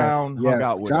did, McCown hung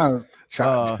out with us.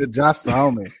 Josh the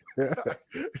homie.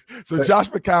 So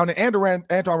Josh McCown and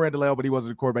Antoine Randall, but he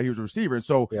wasn't a quarterback. He was a receiver. And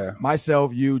so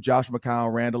myself, you, Josh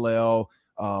McCown, Randall,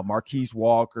 Marquise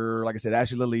Walker, like I said,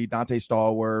 Ashley Lilly, Dante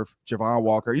Stallworth, Javon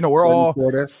Walker. We're Clinton all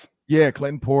Portis. Yeah,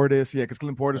 Clinton Portis. Yeah, because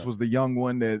Clinton Portis was the young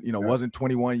one that wasn't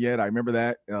 21 yet. I remember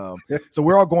that. So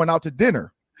we're all going out to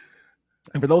dinner.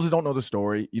 And for those who don't know the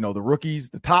story, the rookies,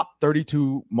 the top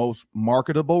 32 most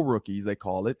marketable rookies, they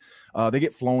call it, they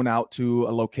get flown out to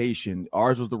a location.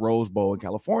 Ours was the Rose Bowl in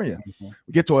California. Mm-hmm.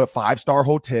 We get to a 5-star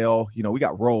hotel. We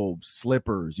got robes,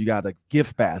 slippers. You got a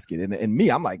gift basket. And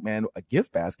me, I'm like, man, a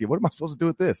gift basket? What am I supposed to do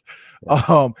with this?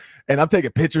 Yeah. And I'm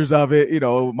taking pictures of it.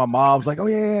 My mom's like, oh,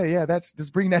 yeah,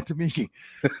 just bring that to me.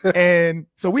 And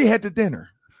so we head to dinner.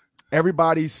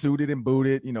 Everybody's suited and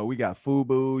booted. We got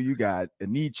FUBU, you got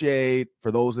Aniche.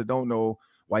 For those that don't know,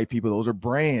 white people, those are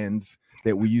brands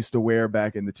that we used to wear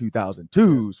back in the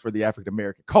 2002s for the African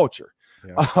American culture.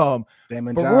 Yeah.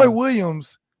 But Roy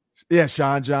Williams,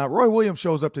 Sean John. Roy Williams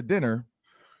shows up to dinner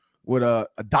with a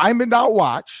diamond out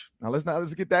watch. Now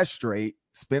let's get that straight.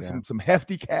 Spent some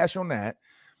hefty cash on that.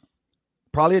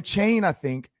 Probably a chain, I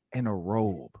think, and a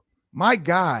robe. My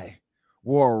guy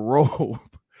wore a robe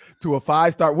to a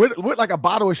 5-star with like a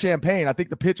bottle of champagne. I think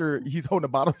the picture, he's holding a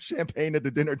bottle of champagne at the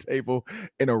dinner table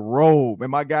in a robe. And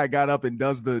my guy got up and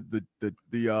does the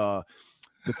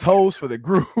toast for the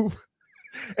group.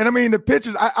 And I mean, the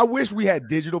pictures, I wish we had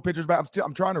digital pictures, but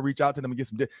I'm trying to reach out to them and get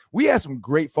some. We had some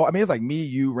great photos. I mean, it's like me,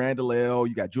 you, Randall L.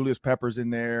 You got Julius Peppers in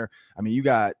there. I mean, you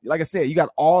got, like I said, you got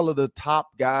all of the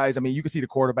top guys. I mean, you can see the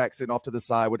quarterback sitting off to the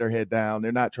side with their head down.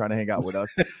 They're not trying to hang out with us.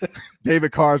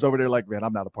 David Carr's over there like, man,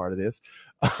 I'm not a part of this.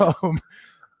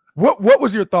 What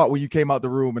was your thought when you came out the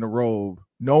room in a robe,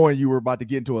 knowing you were about to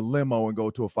get into a limo and go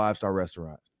to a 5-star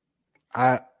restaurant?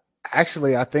 I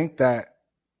think that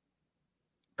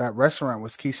restaurant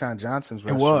was Keyshawn Johnson's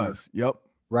restaurant. It was. Yep.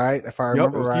 Right? If I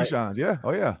remember right. Keyshawn's. Yeah.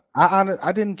 Oh yeah.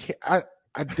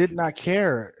 I did not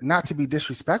care, not to be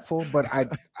disrespectful, but I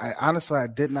honestly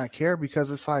did not care, because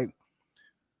it's like,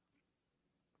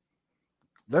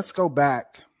 let's go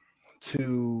back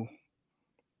to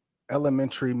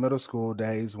elementary, middle school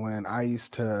days when I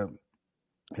used to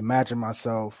imagine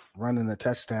myself running a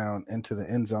touchdown into the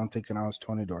end zone thinking I was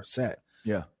Tony Dorsett.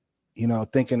 Yeah.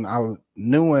 Thinking I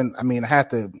had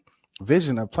the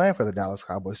vision of playing for the Dallas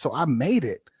Cowboys. So I made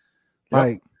it. Yep.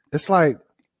 Like, it's like,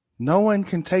 no one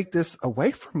can take this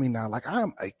away from me now. Like,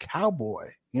 I'm a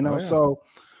Cowboy, So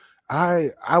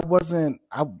I wasn't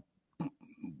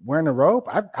wearing a robe.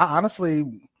 I honestly,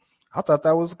 I thought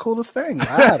that was the coolest thing.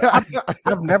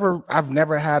 I've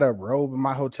never had a robe in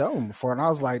my hotel room before. And I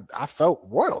was like, I felt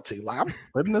royalty. Like, I'm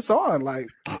putting this on. Like,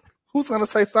 who's going to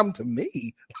say something to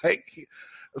me? Like,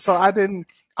 so I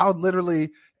would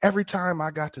literally, every time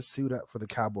I got to suit up for the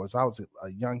Cowboys, I was a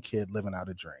young kid living out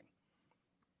a dream,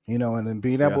 and then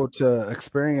being able to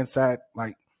experience that,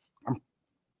 like,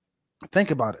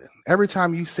 think about it. Every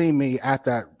time you see me at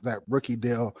that rookie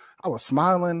deal, I was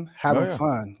smiling, having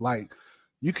fun. Like,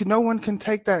 no one could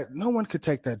take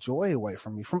that joy away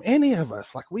from me, from any of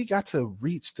us. Like, we got to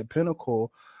reach the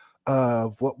pinnacle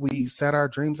of what we set our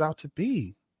dreams out to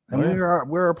be. And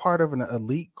we're a part of an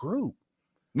elite group.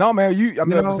 No, man, you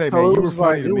were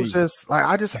funny to me. Was just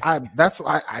like, that's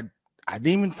why I didn't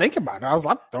even think about it. I was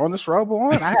like, throwing this robe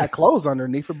on. I had clothes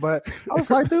underneath it, but I was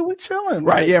like, dude, we chilling.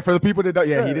 Right. Yeah. For the people that don't,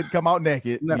 he didn't come out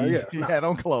naked. No, he had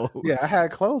on clothes. Yeah. I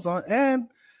had clothes on, and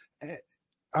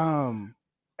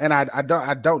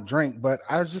I don't drink, but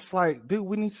I was just like, dude,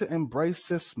 we need to embrace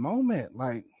this moment.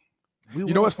 Like,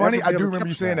 what's funny? I do remember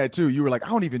you saying that too. You were like, I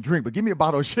don't even drink, but give me a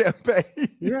bottle of champagne.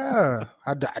 Yeah.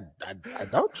 I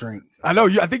don't drink. I know.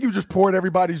 I think you just poured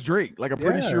everybody's drink. Like, I'm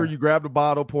pretty sure you grabbed a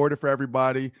bottle, poured it for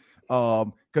everybody.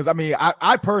 Because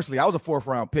I personally, I was a 4th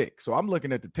round pick. So I'm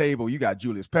looking at the table. You got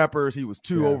Julius Peppers. He was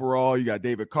 2 overall. You got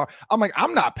David Carr. I'm like,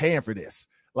 I'm not paying for this.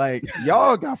 Like,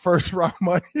 y'all got 1st round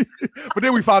money. But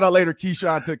then we found out later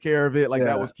Keyshawn took care of it. Like,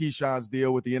 that was Keyshawn's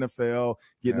deal with the NFL,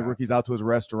 getting the rookies out to his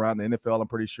restaurant. The NFL, I'm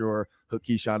pretty sure, hooked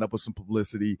Keyshawn up with some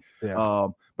publicity. Yeah.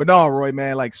 But no, Roy,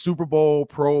 man, like, Super Bowl,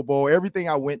 Pro Bowl, everything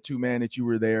I went to, man, that you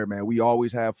were there, man. We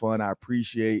always have fun. I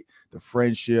appreciate the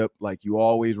friendship. Like, you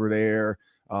always were there.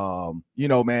 Man,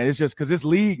 it's just because this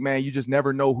league, man, you just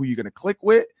never know who you're going to click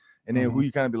with. And then who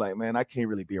you kind of be like, man, I can't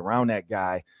really be around that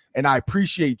guy. And I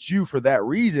appreciate you for that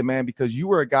reason, man, because you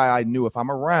were a guy I knew if I'm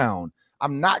around,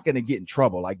 I'm not going to get in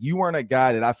trouble. Like, you weren't a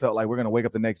guy that I felt like we're going to wake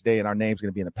up the next day and our name's going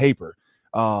to be in the paper.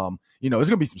 There's going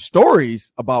to be some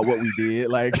stories about what we did.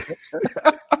 Like,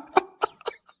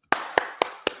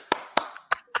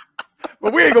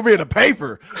 but we ain't gonna be in the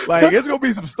paper. Like, it's gonna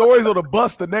be some stories on the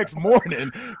bus the next morning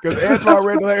because Antoine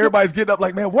Randall, everybody's getting up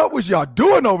like, man, what was y'all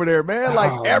doing over there, man?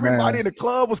 Like, everybody in the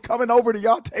club was coming over to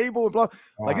y'all table and blah.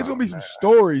 Like, it's gonna be some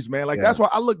stories, man. Like, that's why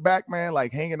I look back, man,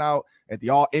 like hanging out at the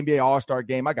NBA All-Star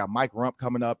game. I got Mike Rump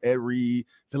coming up, Ed Reed,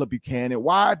 Philip Buchanan.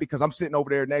 Why? Because I'm sitting over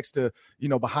there next to,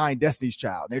 behind Destiny's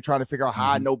Child. And they're trying to figure out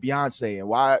how I know Beyonce and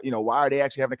why are they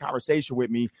actually having a conversation with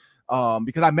me?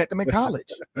 Because I met them in college.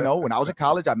 When I was in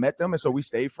college, I met them, and so we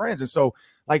stayed friends. And so,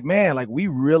 like, man, like, we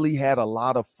really had a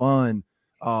lot of fun.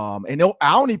 And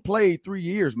I only played 3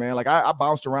 years, man. Like, I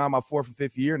bounced around my 4th and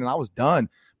 5th year, and I was done.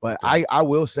 But I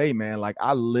will say, man, like,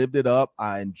 I lived it up.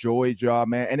 I enjoyed y'all,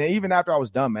 man. And then even after I was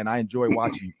done, man, I enjoyed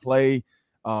watching you play.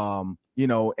 And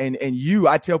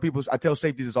I tell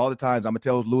safeties this all the time. I'm gonna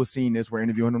tell Lewis Seen this. We're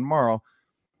interviewing him tomorrow.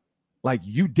 Like,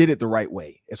 you did it the right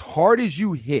way. As hard as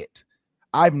you hit,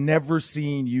 I've never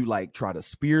seen you like try to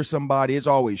spear somebody. It's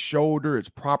always shoulder, it's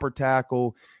proper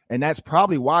tackle. And that's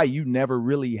probably why you never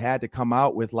really had to come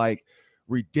out with like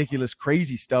ridiculous,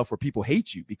 crazy stuff where people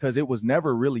hate you, because it was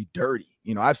never really dirty.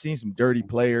 I've seen some dirty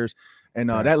players, and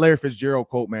that Larry Fitzgerald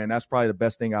quote, man, that's probably the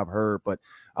best thing I've heard. But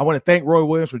I want to thank Roy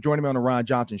Williams for joining me on the Ron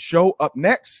Johnson Show. Up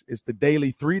next is the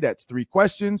Daily 3. That's 3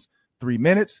 questions, 3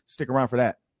 minutes. Stick around for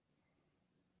that.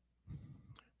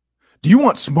 Do you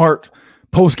want smart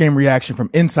post-game reaction from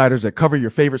insiders that cover your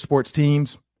favorite sports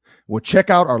teams? Well, check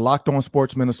out our Locked On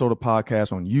Sports Minnesota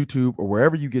podcast on YouTube or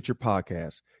wherever you get your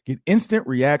podcasts. Get instant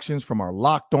reactions from our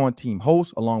Locked On team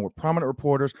hosts, along with prominent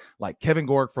reporters like Kevin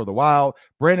Gork for the Wild,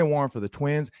 Brandon Warren for the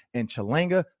Twins, and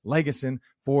Chalanga Legason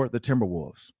for the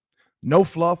Timberwolves. No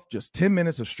fluff, just 10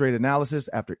 minutes of straight analysis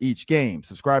after each game.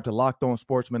 Subscribe to Locked On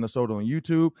Sports Minnesota on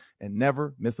YouTube and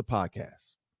never miss a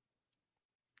podcast.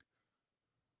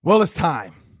 Well, it's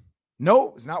time.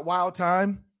 No, it's not wild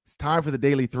time. It's time for the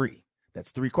Daily 3.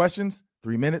 That's 3 questions,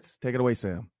 3 minutes. Take it away,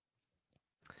 Sam.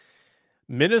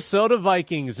 Minnesota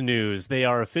Vikings news. They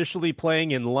are officially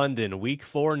playing in London Week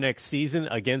 4 next season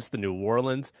against the New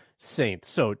Orleans Saints.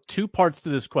 So 2 parts to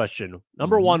this question.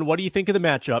 Number 1, what do you think of the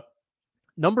matchup?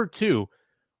 Number 2,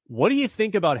 what do you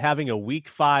think about having a Week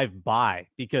 5 bye?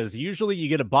 Because usually you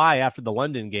get a bye after the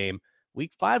London game.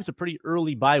 Week 5 is a pretty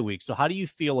early bye week. So how do you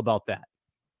feel about that?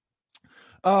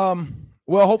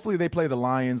 Well, hopefully they play the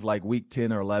Lions like week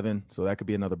 10 or 11, so that could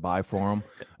be another bye for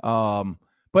them.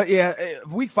 But yeah,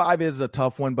 week 5 is a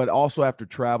tough one, but also after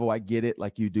travel, I get it.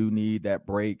 Like, you do need that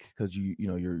break because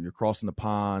you're crossing the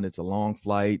pond. It's a long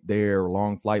flight there, a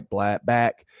long flight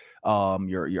back.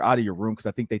 You're out of your room because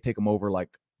I think they take them over like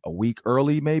a week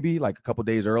early, maybe like a couple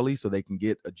days early, so they can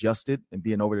get adjusted and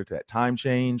being over there to that time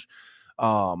change.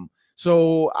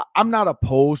 So I'm not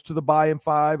opposed to the bye in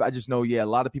 5. I just know, a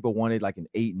lot of people wanted like an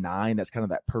 8, 9. That's kind of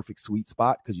that perfect sweet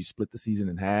spot because you split the season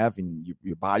in half and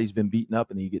your body's been beaten up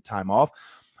and then you get time off.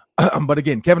 But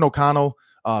again, Kevin O'Connell,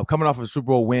 coming off of a Super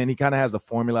Bowl win, he kind of has the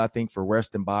formula, I think, for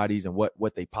resting bodies and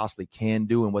what they possibly can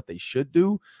do and what they should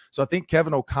do. So I think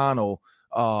Kevin O'Connell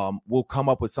will come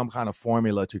up with some kind of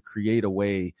formula to create a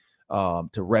way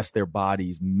to rest their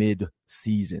bodies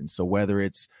mid-season. So whether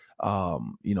it's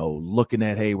looking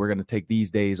at, hey, we're going to take these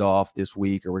days off this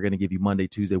week, or we're going to give you Monday,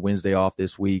 Tuesday, Wednesday off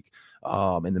this week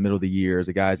in the middle of the year as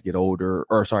the guys get older,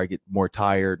 get more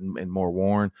tired and more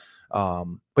worn.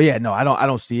 But yeah, no, I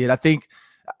don't see it. I think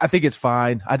it's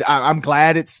fine. I'm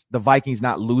glad it's the Vikings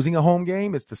not losing a home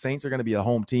game. It's the Saints are going to be a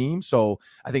home team. So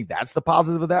I think that's the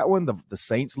positive of that one. The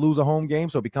Saints lose a home game,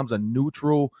 so it becomes a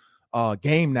neutral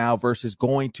game now versus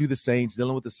going to the Saints,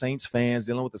 dealing with the Saints fans,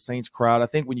 dealing with the Saints crowd. I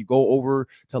think when you go over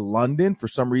to London, for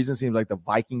some reason, it seems like the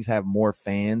Vikings have more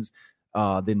fans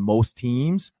than most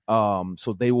teams.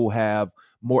 So they will have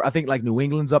more. I think like New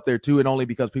England's up there too, and only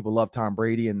because people love Tom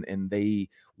Brady and they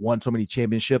won so many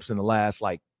championships in the last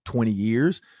like 20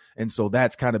 years. And so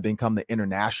that's kind of become the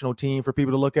international team for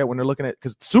people to look at when they're looking at,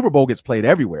 because Super Bowl gets played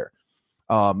everywhere.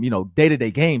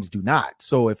 Day-to-day games do not.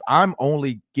 So if I'm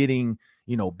only getting,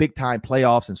 big time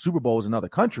playoffs and Super Bowls in other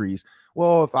countries,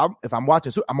 well, if I'm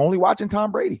watching, I'm only watching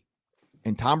Tom Brady.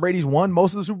 And Tom Brady's won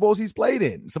most of the Super Bowls he's played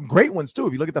in. Some great ones too.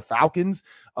 If you look at the Falcons,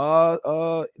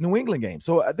 New England game.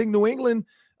 So I think New England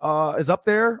is up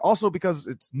there also because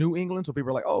it's New England. So people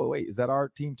are like, oh, wait, is that our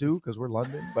team too? Because we're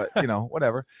London, but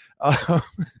whatever.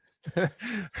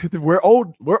 We're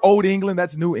old England.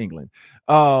 That's New England.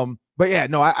 But But yeah,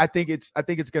 no, I think it's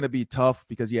going to be tough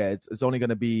because it's only going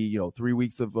to be 3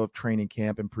 weeks of training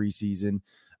camp and preseason,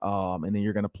 and then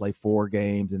you're going to play 4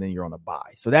 games and then you're on a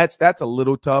bye. So that's a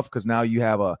little tough because now you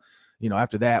have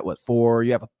after that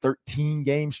you have a 13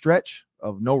 game stretch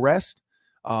of no rest,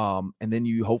 and then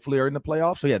you hopefully are in the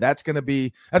playoffs. So yeah, that's gonna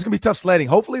be tough sledding.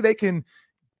 Hopefully they can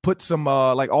put some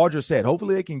like Audra said.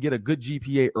 Hopefully they can get a good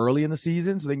GPA early in the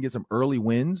season so they can get some early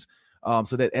wins.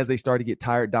 So that as they start to get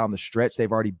tired down the stretch,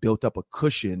 they've already built up a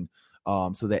cushion,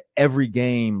 so that every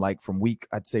game, like from week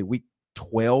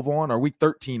 12 on or week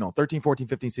 13 on, 13, 14,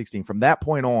 15, 16, from that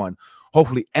point on,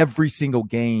 hopefully every single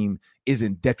game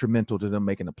isn't detrimental to them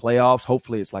making the playoffs.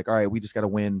 Hopefully it's like, all right, we just got to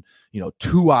win,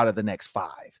 2 out of the next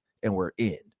 5 and we're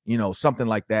in, something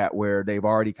like that, where they've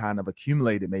already kind of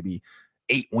accumulated maybe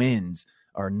 8 wins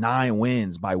or 9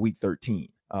 wins by week 13.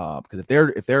 Because if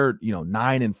they're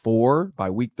 9-4 by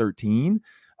week 13,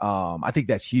 I think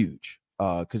that's huge.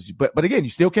 But again, you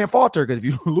still can't falter, because if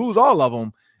you lose all of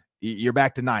them, you're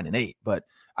back to 9-8. But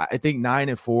I think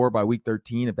 9-4 by week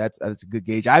 13, if that's a good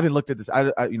gauge. I haven't looked at this.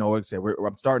 Like I said,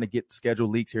 I'm starting to get schedule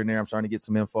leaks here and there. I'm starting to get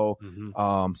some info.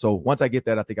 Mm-hmm. So once I get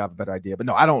that, I think I have a better idea. But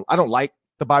no, I don't like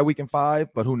the bye week in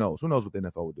 5. But who knows? Who knows what the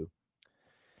NFL will do?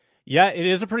 Yeah, it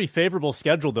is a pretty favorable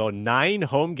schedule, though. 9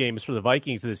 home games for the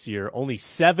Vikings this year, only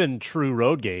 7 true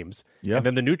road games, and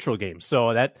then the neutral games.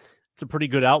 So it's a pretty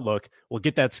good outlook. We'll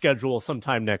get that schedule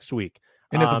sometime next week.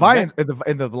 And if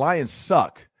the Lions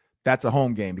suck, that's a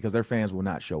home game because their fans will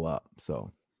not show up.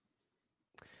 So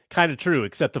kind of true,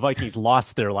 except the Vikings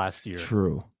lost there last year.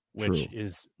 True. Which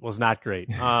was not great.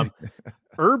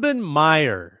 Urban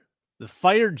Meyer, the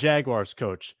fired Jaguars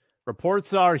coach,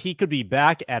 reports are he could be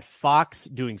back at Fox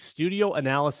doing studio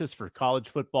analysis for college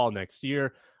football next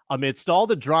year. Amidst all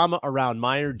the drama around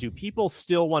Meyer, do people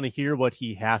still want to hear what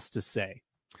he has to say?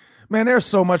 Man, there's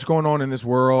so much going on in this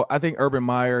world. I think Urban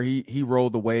Meyer, he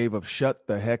rode the wave of shut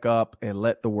the heck up and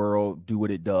let the world do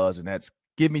what it does, and that's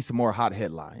give me some more hot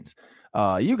headlines.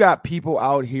 You got people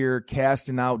out here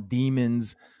casting out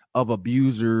demons of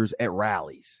abusers at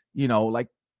rallies. Like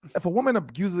if a woman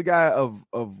accuses a guy of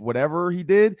whatever he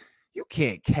did, you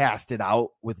can't cast it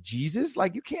out with Jesus.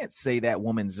 Like, you can't say that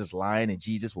woman's just lying and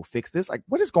Jesus will fix this. Like,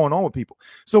 what is going on with people?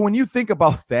 So when you think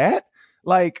about that,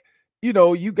 like, you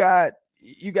got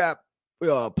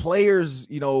players,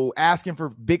 asking for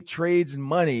big trades and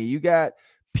money. You got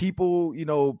people,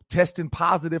 testing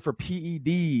positive for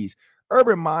PEDs.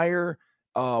 Urban Meyer,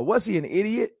 was he an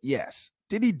idiot? Yes.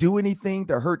 Did he do anything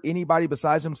to hurt anybody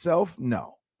besides himself?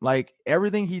 No. Like,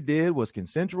 everything he did was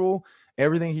consensual.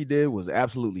 Everything he did was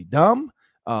absolutely dumb.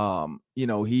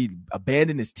 He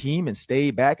abandoned his team and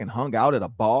stayed back and hung out at a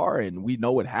bar, and we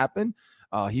know what happened.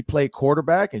 He played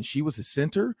quarterback and she was his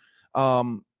center.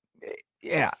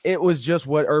 It was just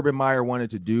what Urban Meyer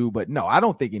wanted to do. But no, I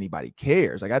don't think anybody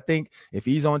cares. Like, I think if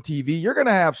he's on TV, you're going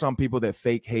to have some people that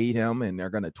fake hate him and they're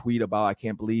going to tweet about, I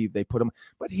can't believe they put him,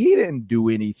 but he didn't do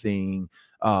anything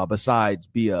besides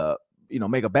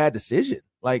make a bad decision.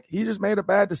 Like, he just made a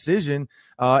bad decision,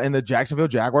 and the Jacksonville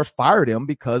Jaguars fired him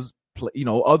because,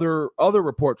 other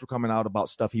reports were coming out about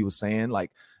stuff he was saying,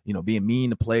 like, being mean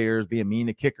to players, being mean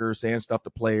to kickers, saying stuff to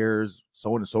players,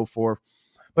 so on and so forth.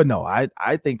 But no,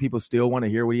 I think people still want to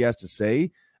hear what he has to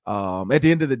say. At the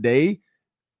end of the day,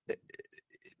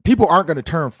 people aren't going to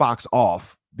turn Fox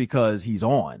off because he's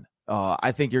on.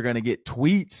 I think you're going to get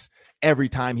tweets every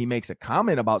time he makes a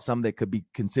comment about something that could be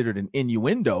considered an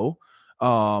innuendo.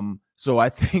 So I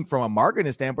think from a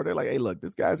marketing standpoint, they're like, hey, look,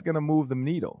 this guy's going to move the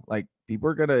needle. Like, people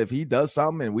are going to, if he does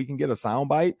something and we can get a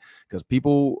soundbite, because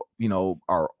people,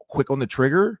 are quick on the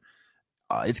trigger,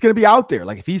 it's going to be out there.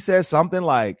 Like, if he says something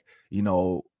like,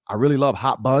 I really love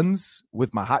hot buns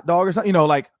with my hot dog or something,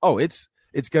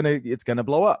 it's going to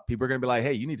blow up. People are going to be like,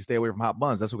 hey, you need to stay away from hot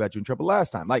buns. That's what got you in trouble last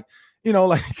time. Like,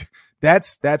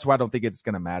 that's why I don't think it's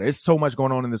going to matter. There's so much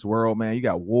going on in this world, man. You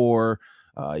got war.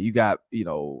 You got,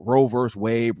 Roe versus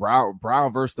Wade,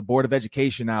 Brown versus the Board of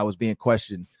Education now is being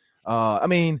questioned.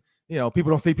 People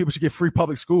don't think people should get free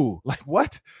public school. Like,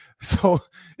 what? So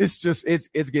it's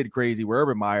getting crazy. Where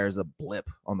Urban Meyer is a blip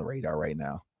on the radar right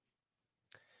now.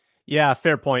 Yeah,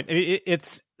 fair point.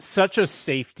 It's such a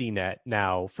safety net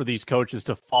now for these coaches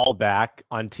to fall back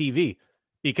on TV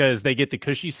because they get the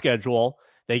cushy schedule,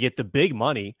 they get the big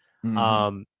money.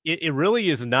 Mm-hmm. It really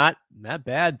is not that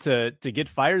bad to get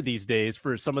fired these days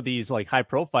for some of these like high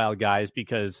profile guys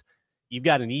because you've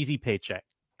got an easy paycheck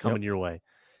coming your way.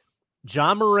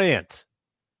 John Morant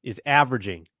is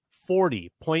averaging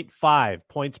 40.5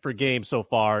 points per game so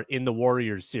far in the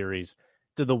Warriors series.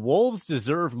 Do the Wolves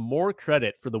deserve more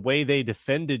credit for the way they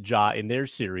defended Ja in their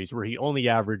series where he only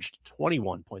averaged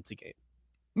 21 points a game?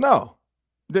 No,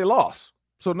 They lost.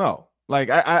 So no. Like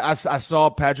I saw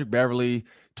Patrick Beverly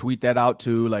tweet that out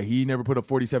too. Like he never put up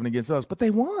 47 against us, but they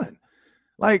won.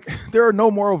 Like there are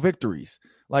no moral victories.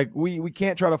 Like we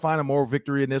can't try to find a moral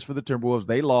victory in this for the Timberwolves.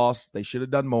 They lost. They should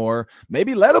have done more.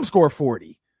 Maybe let them score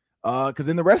 40. Because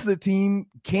then the rest of the team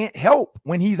can't help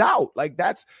when he's out. Like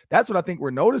that's what I think we're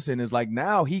noticing is like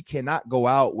now he cannot go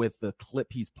out with the clip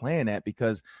he's playing at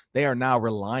because they are now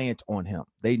reliant on him.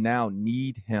 They now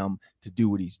need him to do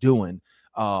what he's doing.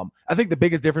 I think the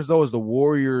biggest difference though is the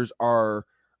Warriors are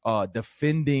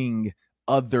defending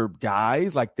other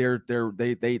guys. Like they're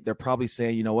probably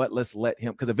saying, you know what, let's let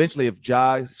him, because eventually if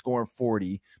Ja is scoring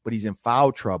 40 but he's in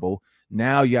foul trouble,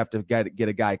 now you have to get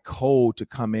a guy cold to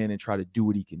come in and try to do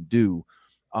what he can do.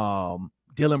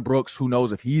 Dylan Brooks, who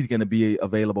knows if he's going to be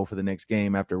available for the next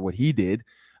game after what he did.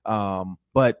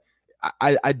 But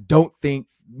I don't think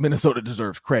Minnesota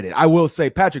deserves credit. I will say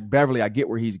Patrick Beverly, I get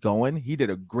where he's going. He did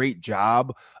a great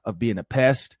job of being a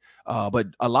pest. But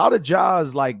a lot of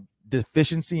Ja's like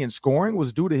deficiency in scoring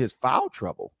was due to his foul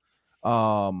trouble.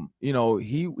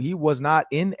 He was not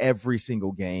in every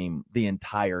single game, the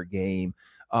entire game.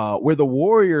 Where the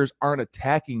Warriors aren't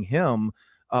attacking him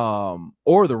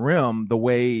or the rim the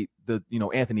way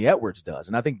Anthony Edwards does.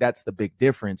 And I think that's the big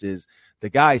difference is the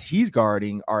guys he's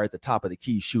guarding are at the top of the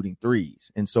key shooting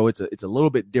threes. And so it's a little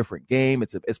bit different game.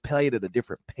 It's played at a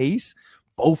different pace.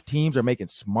 Both teams are making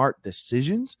smart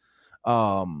decisions.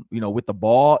 With the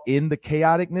ball in the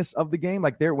chaoticness of the game,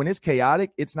 like when it's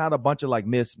chaotic, it's not a bunch of like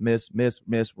miss,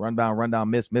 run down,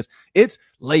 miss. It's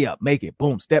layup, make it,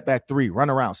 boom, step back three,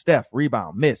 run around, Steph,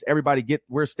 rebound, miss. Everybody get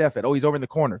where's Steph at? Oh, he's over in the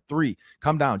corner, three,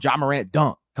 come down, Ja Morant,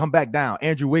 dunk, come back down,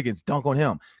 Andrew Wiggins, dunk on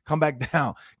him, come back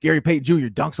down, Gary Payton Jr.,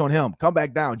 dunks on him, come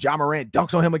back down, Ja Morant,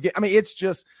 dunks on him again. I mean,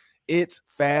 it's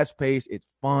fast paced. It's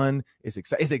fun. It's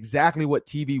exactly what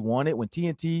TV wanted when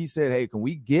TNT said, hey, can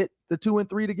we get the 2 and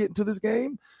 3 to get into this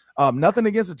game? Nothing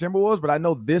against the Timberwolves, but I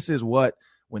know this is what,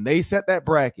 when they set that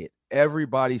bracket,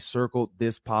 everybody circled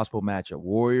this possible matchup,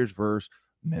 Warriors versus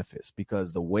Memphis,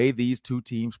 because the way these two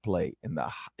teams play in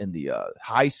the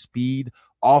high speed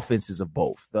offenses of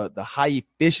both, the high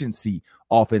efficiency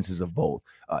offenses of both.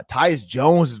 Tyus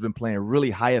Jones has been playing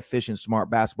really high efficient, smart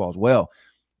basketball as well.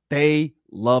 They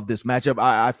love this matchup.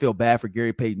 I feel bad for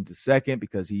Gary Payton II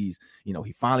because he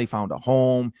finally found a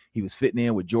home. He was fitting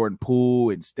in with Jordan Poole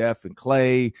and Steph and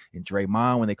Clay and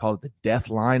Draymond when they called it the death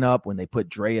lineup, when they put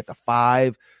Dre at the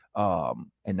 5. And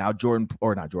now Gary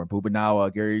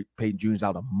Payton Jr. is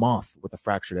out a month with a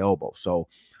fractured elbow. So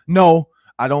no,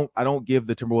 I don't give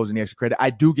the Timberwolves any extra credit. I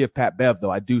do give Pat Bev though.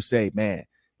 I do say, man,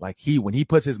 like when he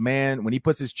puts his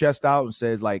chest out and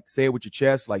says like, say it with your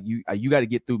chest, like you got to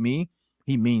get through me.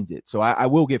 He means it. So I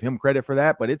will give him credit for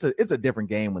that, but it's a different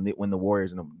game when the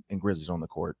Warriors and Grizzlies are on the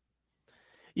court.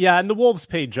 Yeah, and the Wolves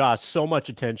paid Josh so much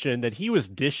attention that he was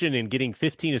dishing and getting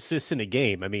 15 assists in a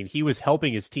game. I mean, he was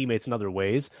helping his teammates in other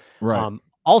ways. Right.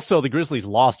 Also, the Grizzlies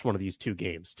lost one of these two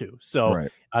games too. So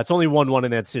it's only 1-1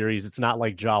 in that series. It's not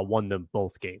like Ja won them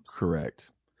both games.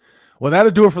 Correct. Well,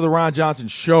 that'll do it for the Ron Johnson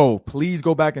Show. Please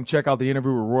go back and check out the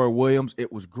interview with Roy Williams.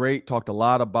 It was great. Talked a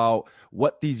lot about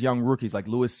what these young rookies like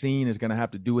Louis Cine is going to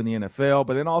have to do in the NFL,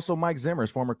 but then also Mike Zimmer,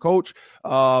 his former coach,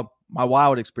 my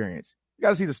Wild experience. You got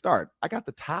to see the start. I got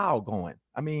the towel going.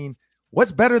 I mean,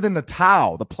 what's better than the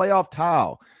towel, the playoff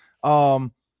towel?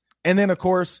 And then, of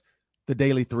course, the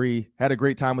Daily 3. Had a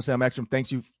great time with Sam Ekstrom.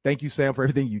 Thank you, Sam, for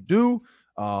everything you do.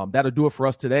 That'll do it for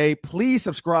us today. Please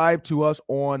subscribe to us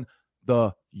on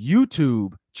the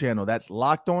YouTube channel. That's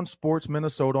Locked On Sports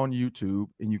Minnesota on YouTube,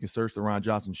 and you can search the Ron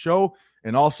Johnson Show.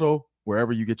 And also,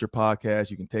 wherever you get your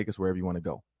podcast, you can take us wherever you want to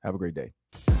go. Have a great day.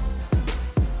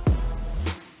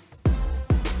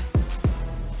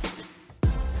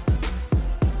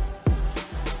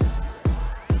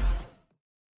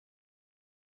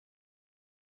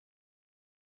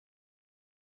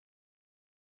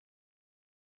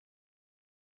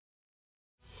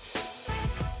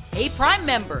 Hey, Prime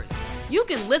members, you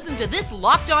can listen to this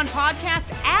Locked On podcast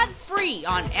ad-free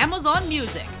on Amazon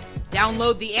Music.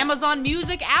 Download the Amazon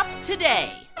Music app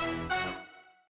today.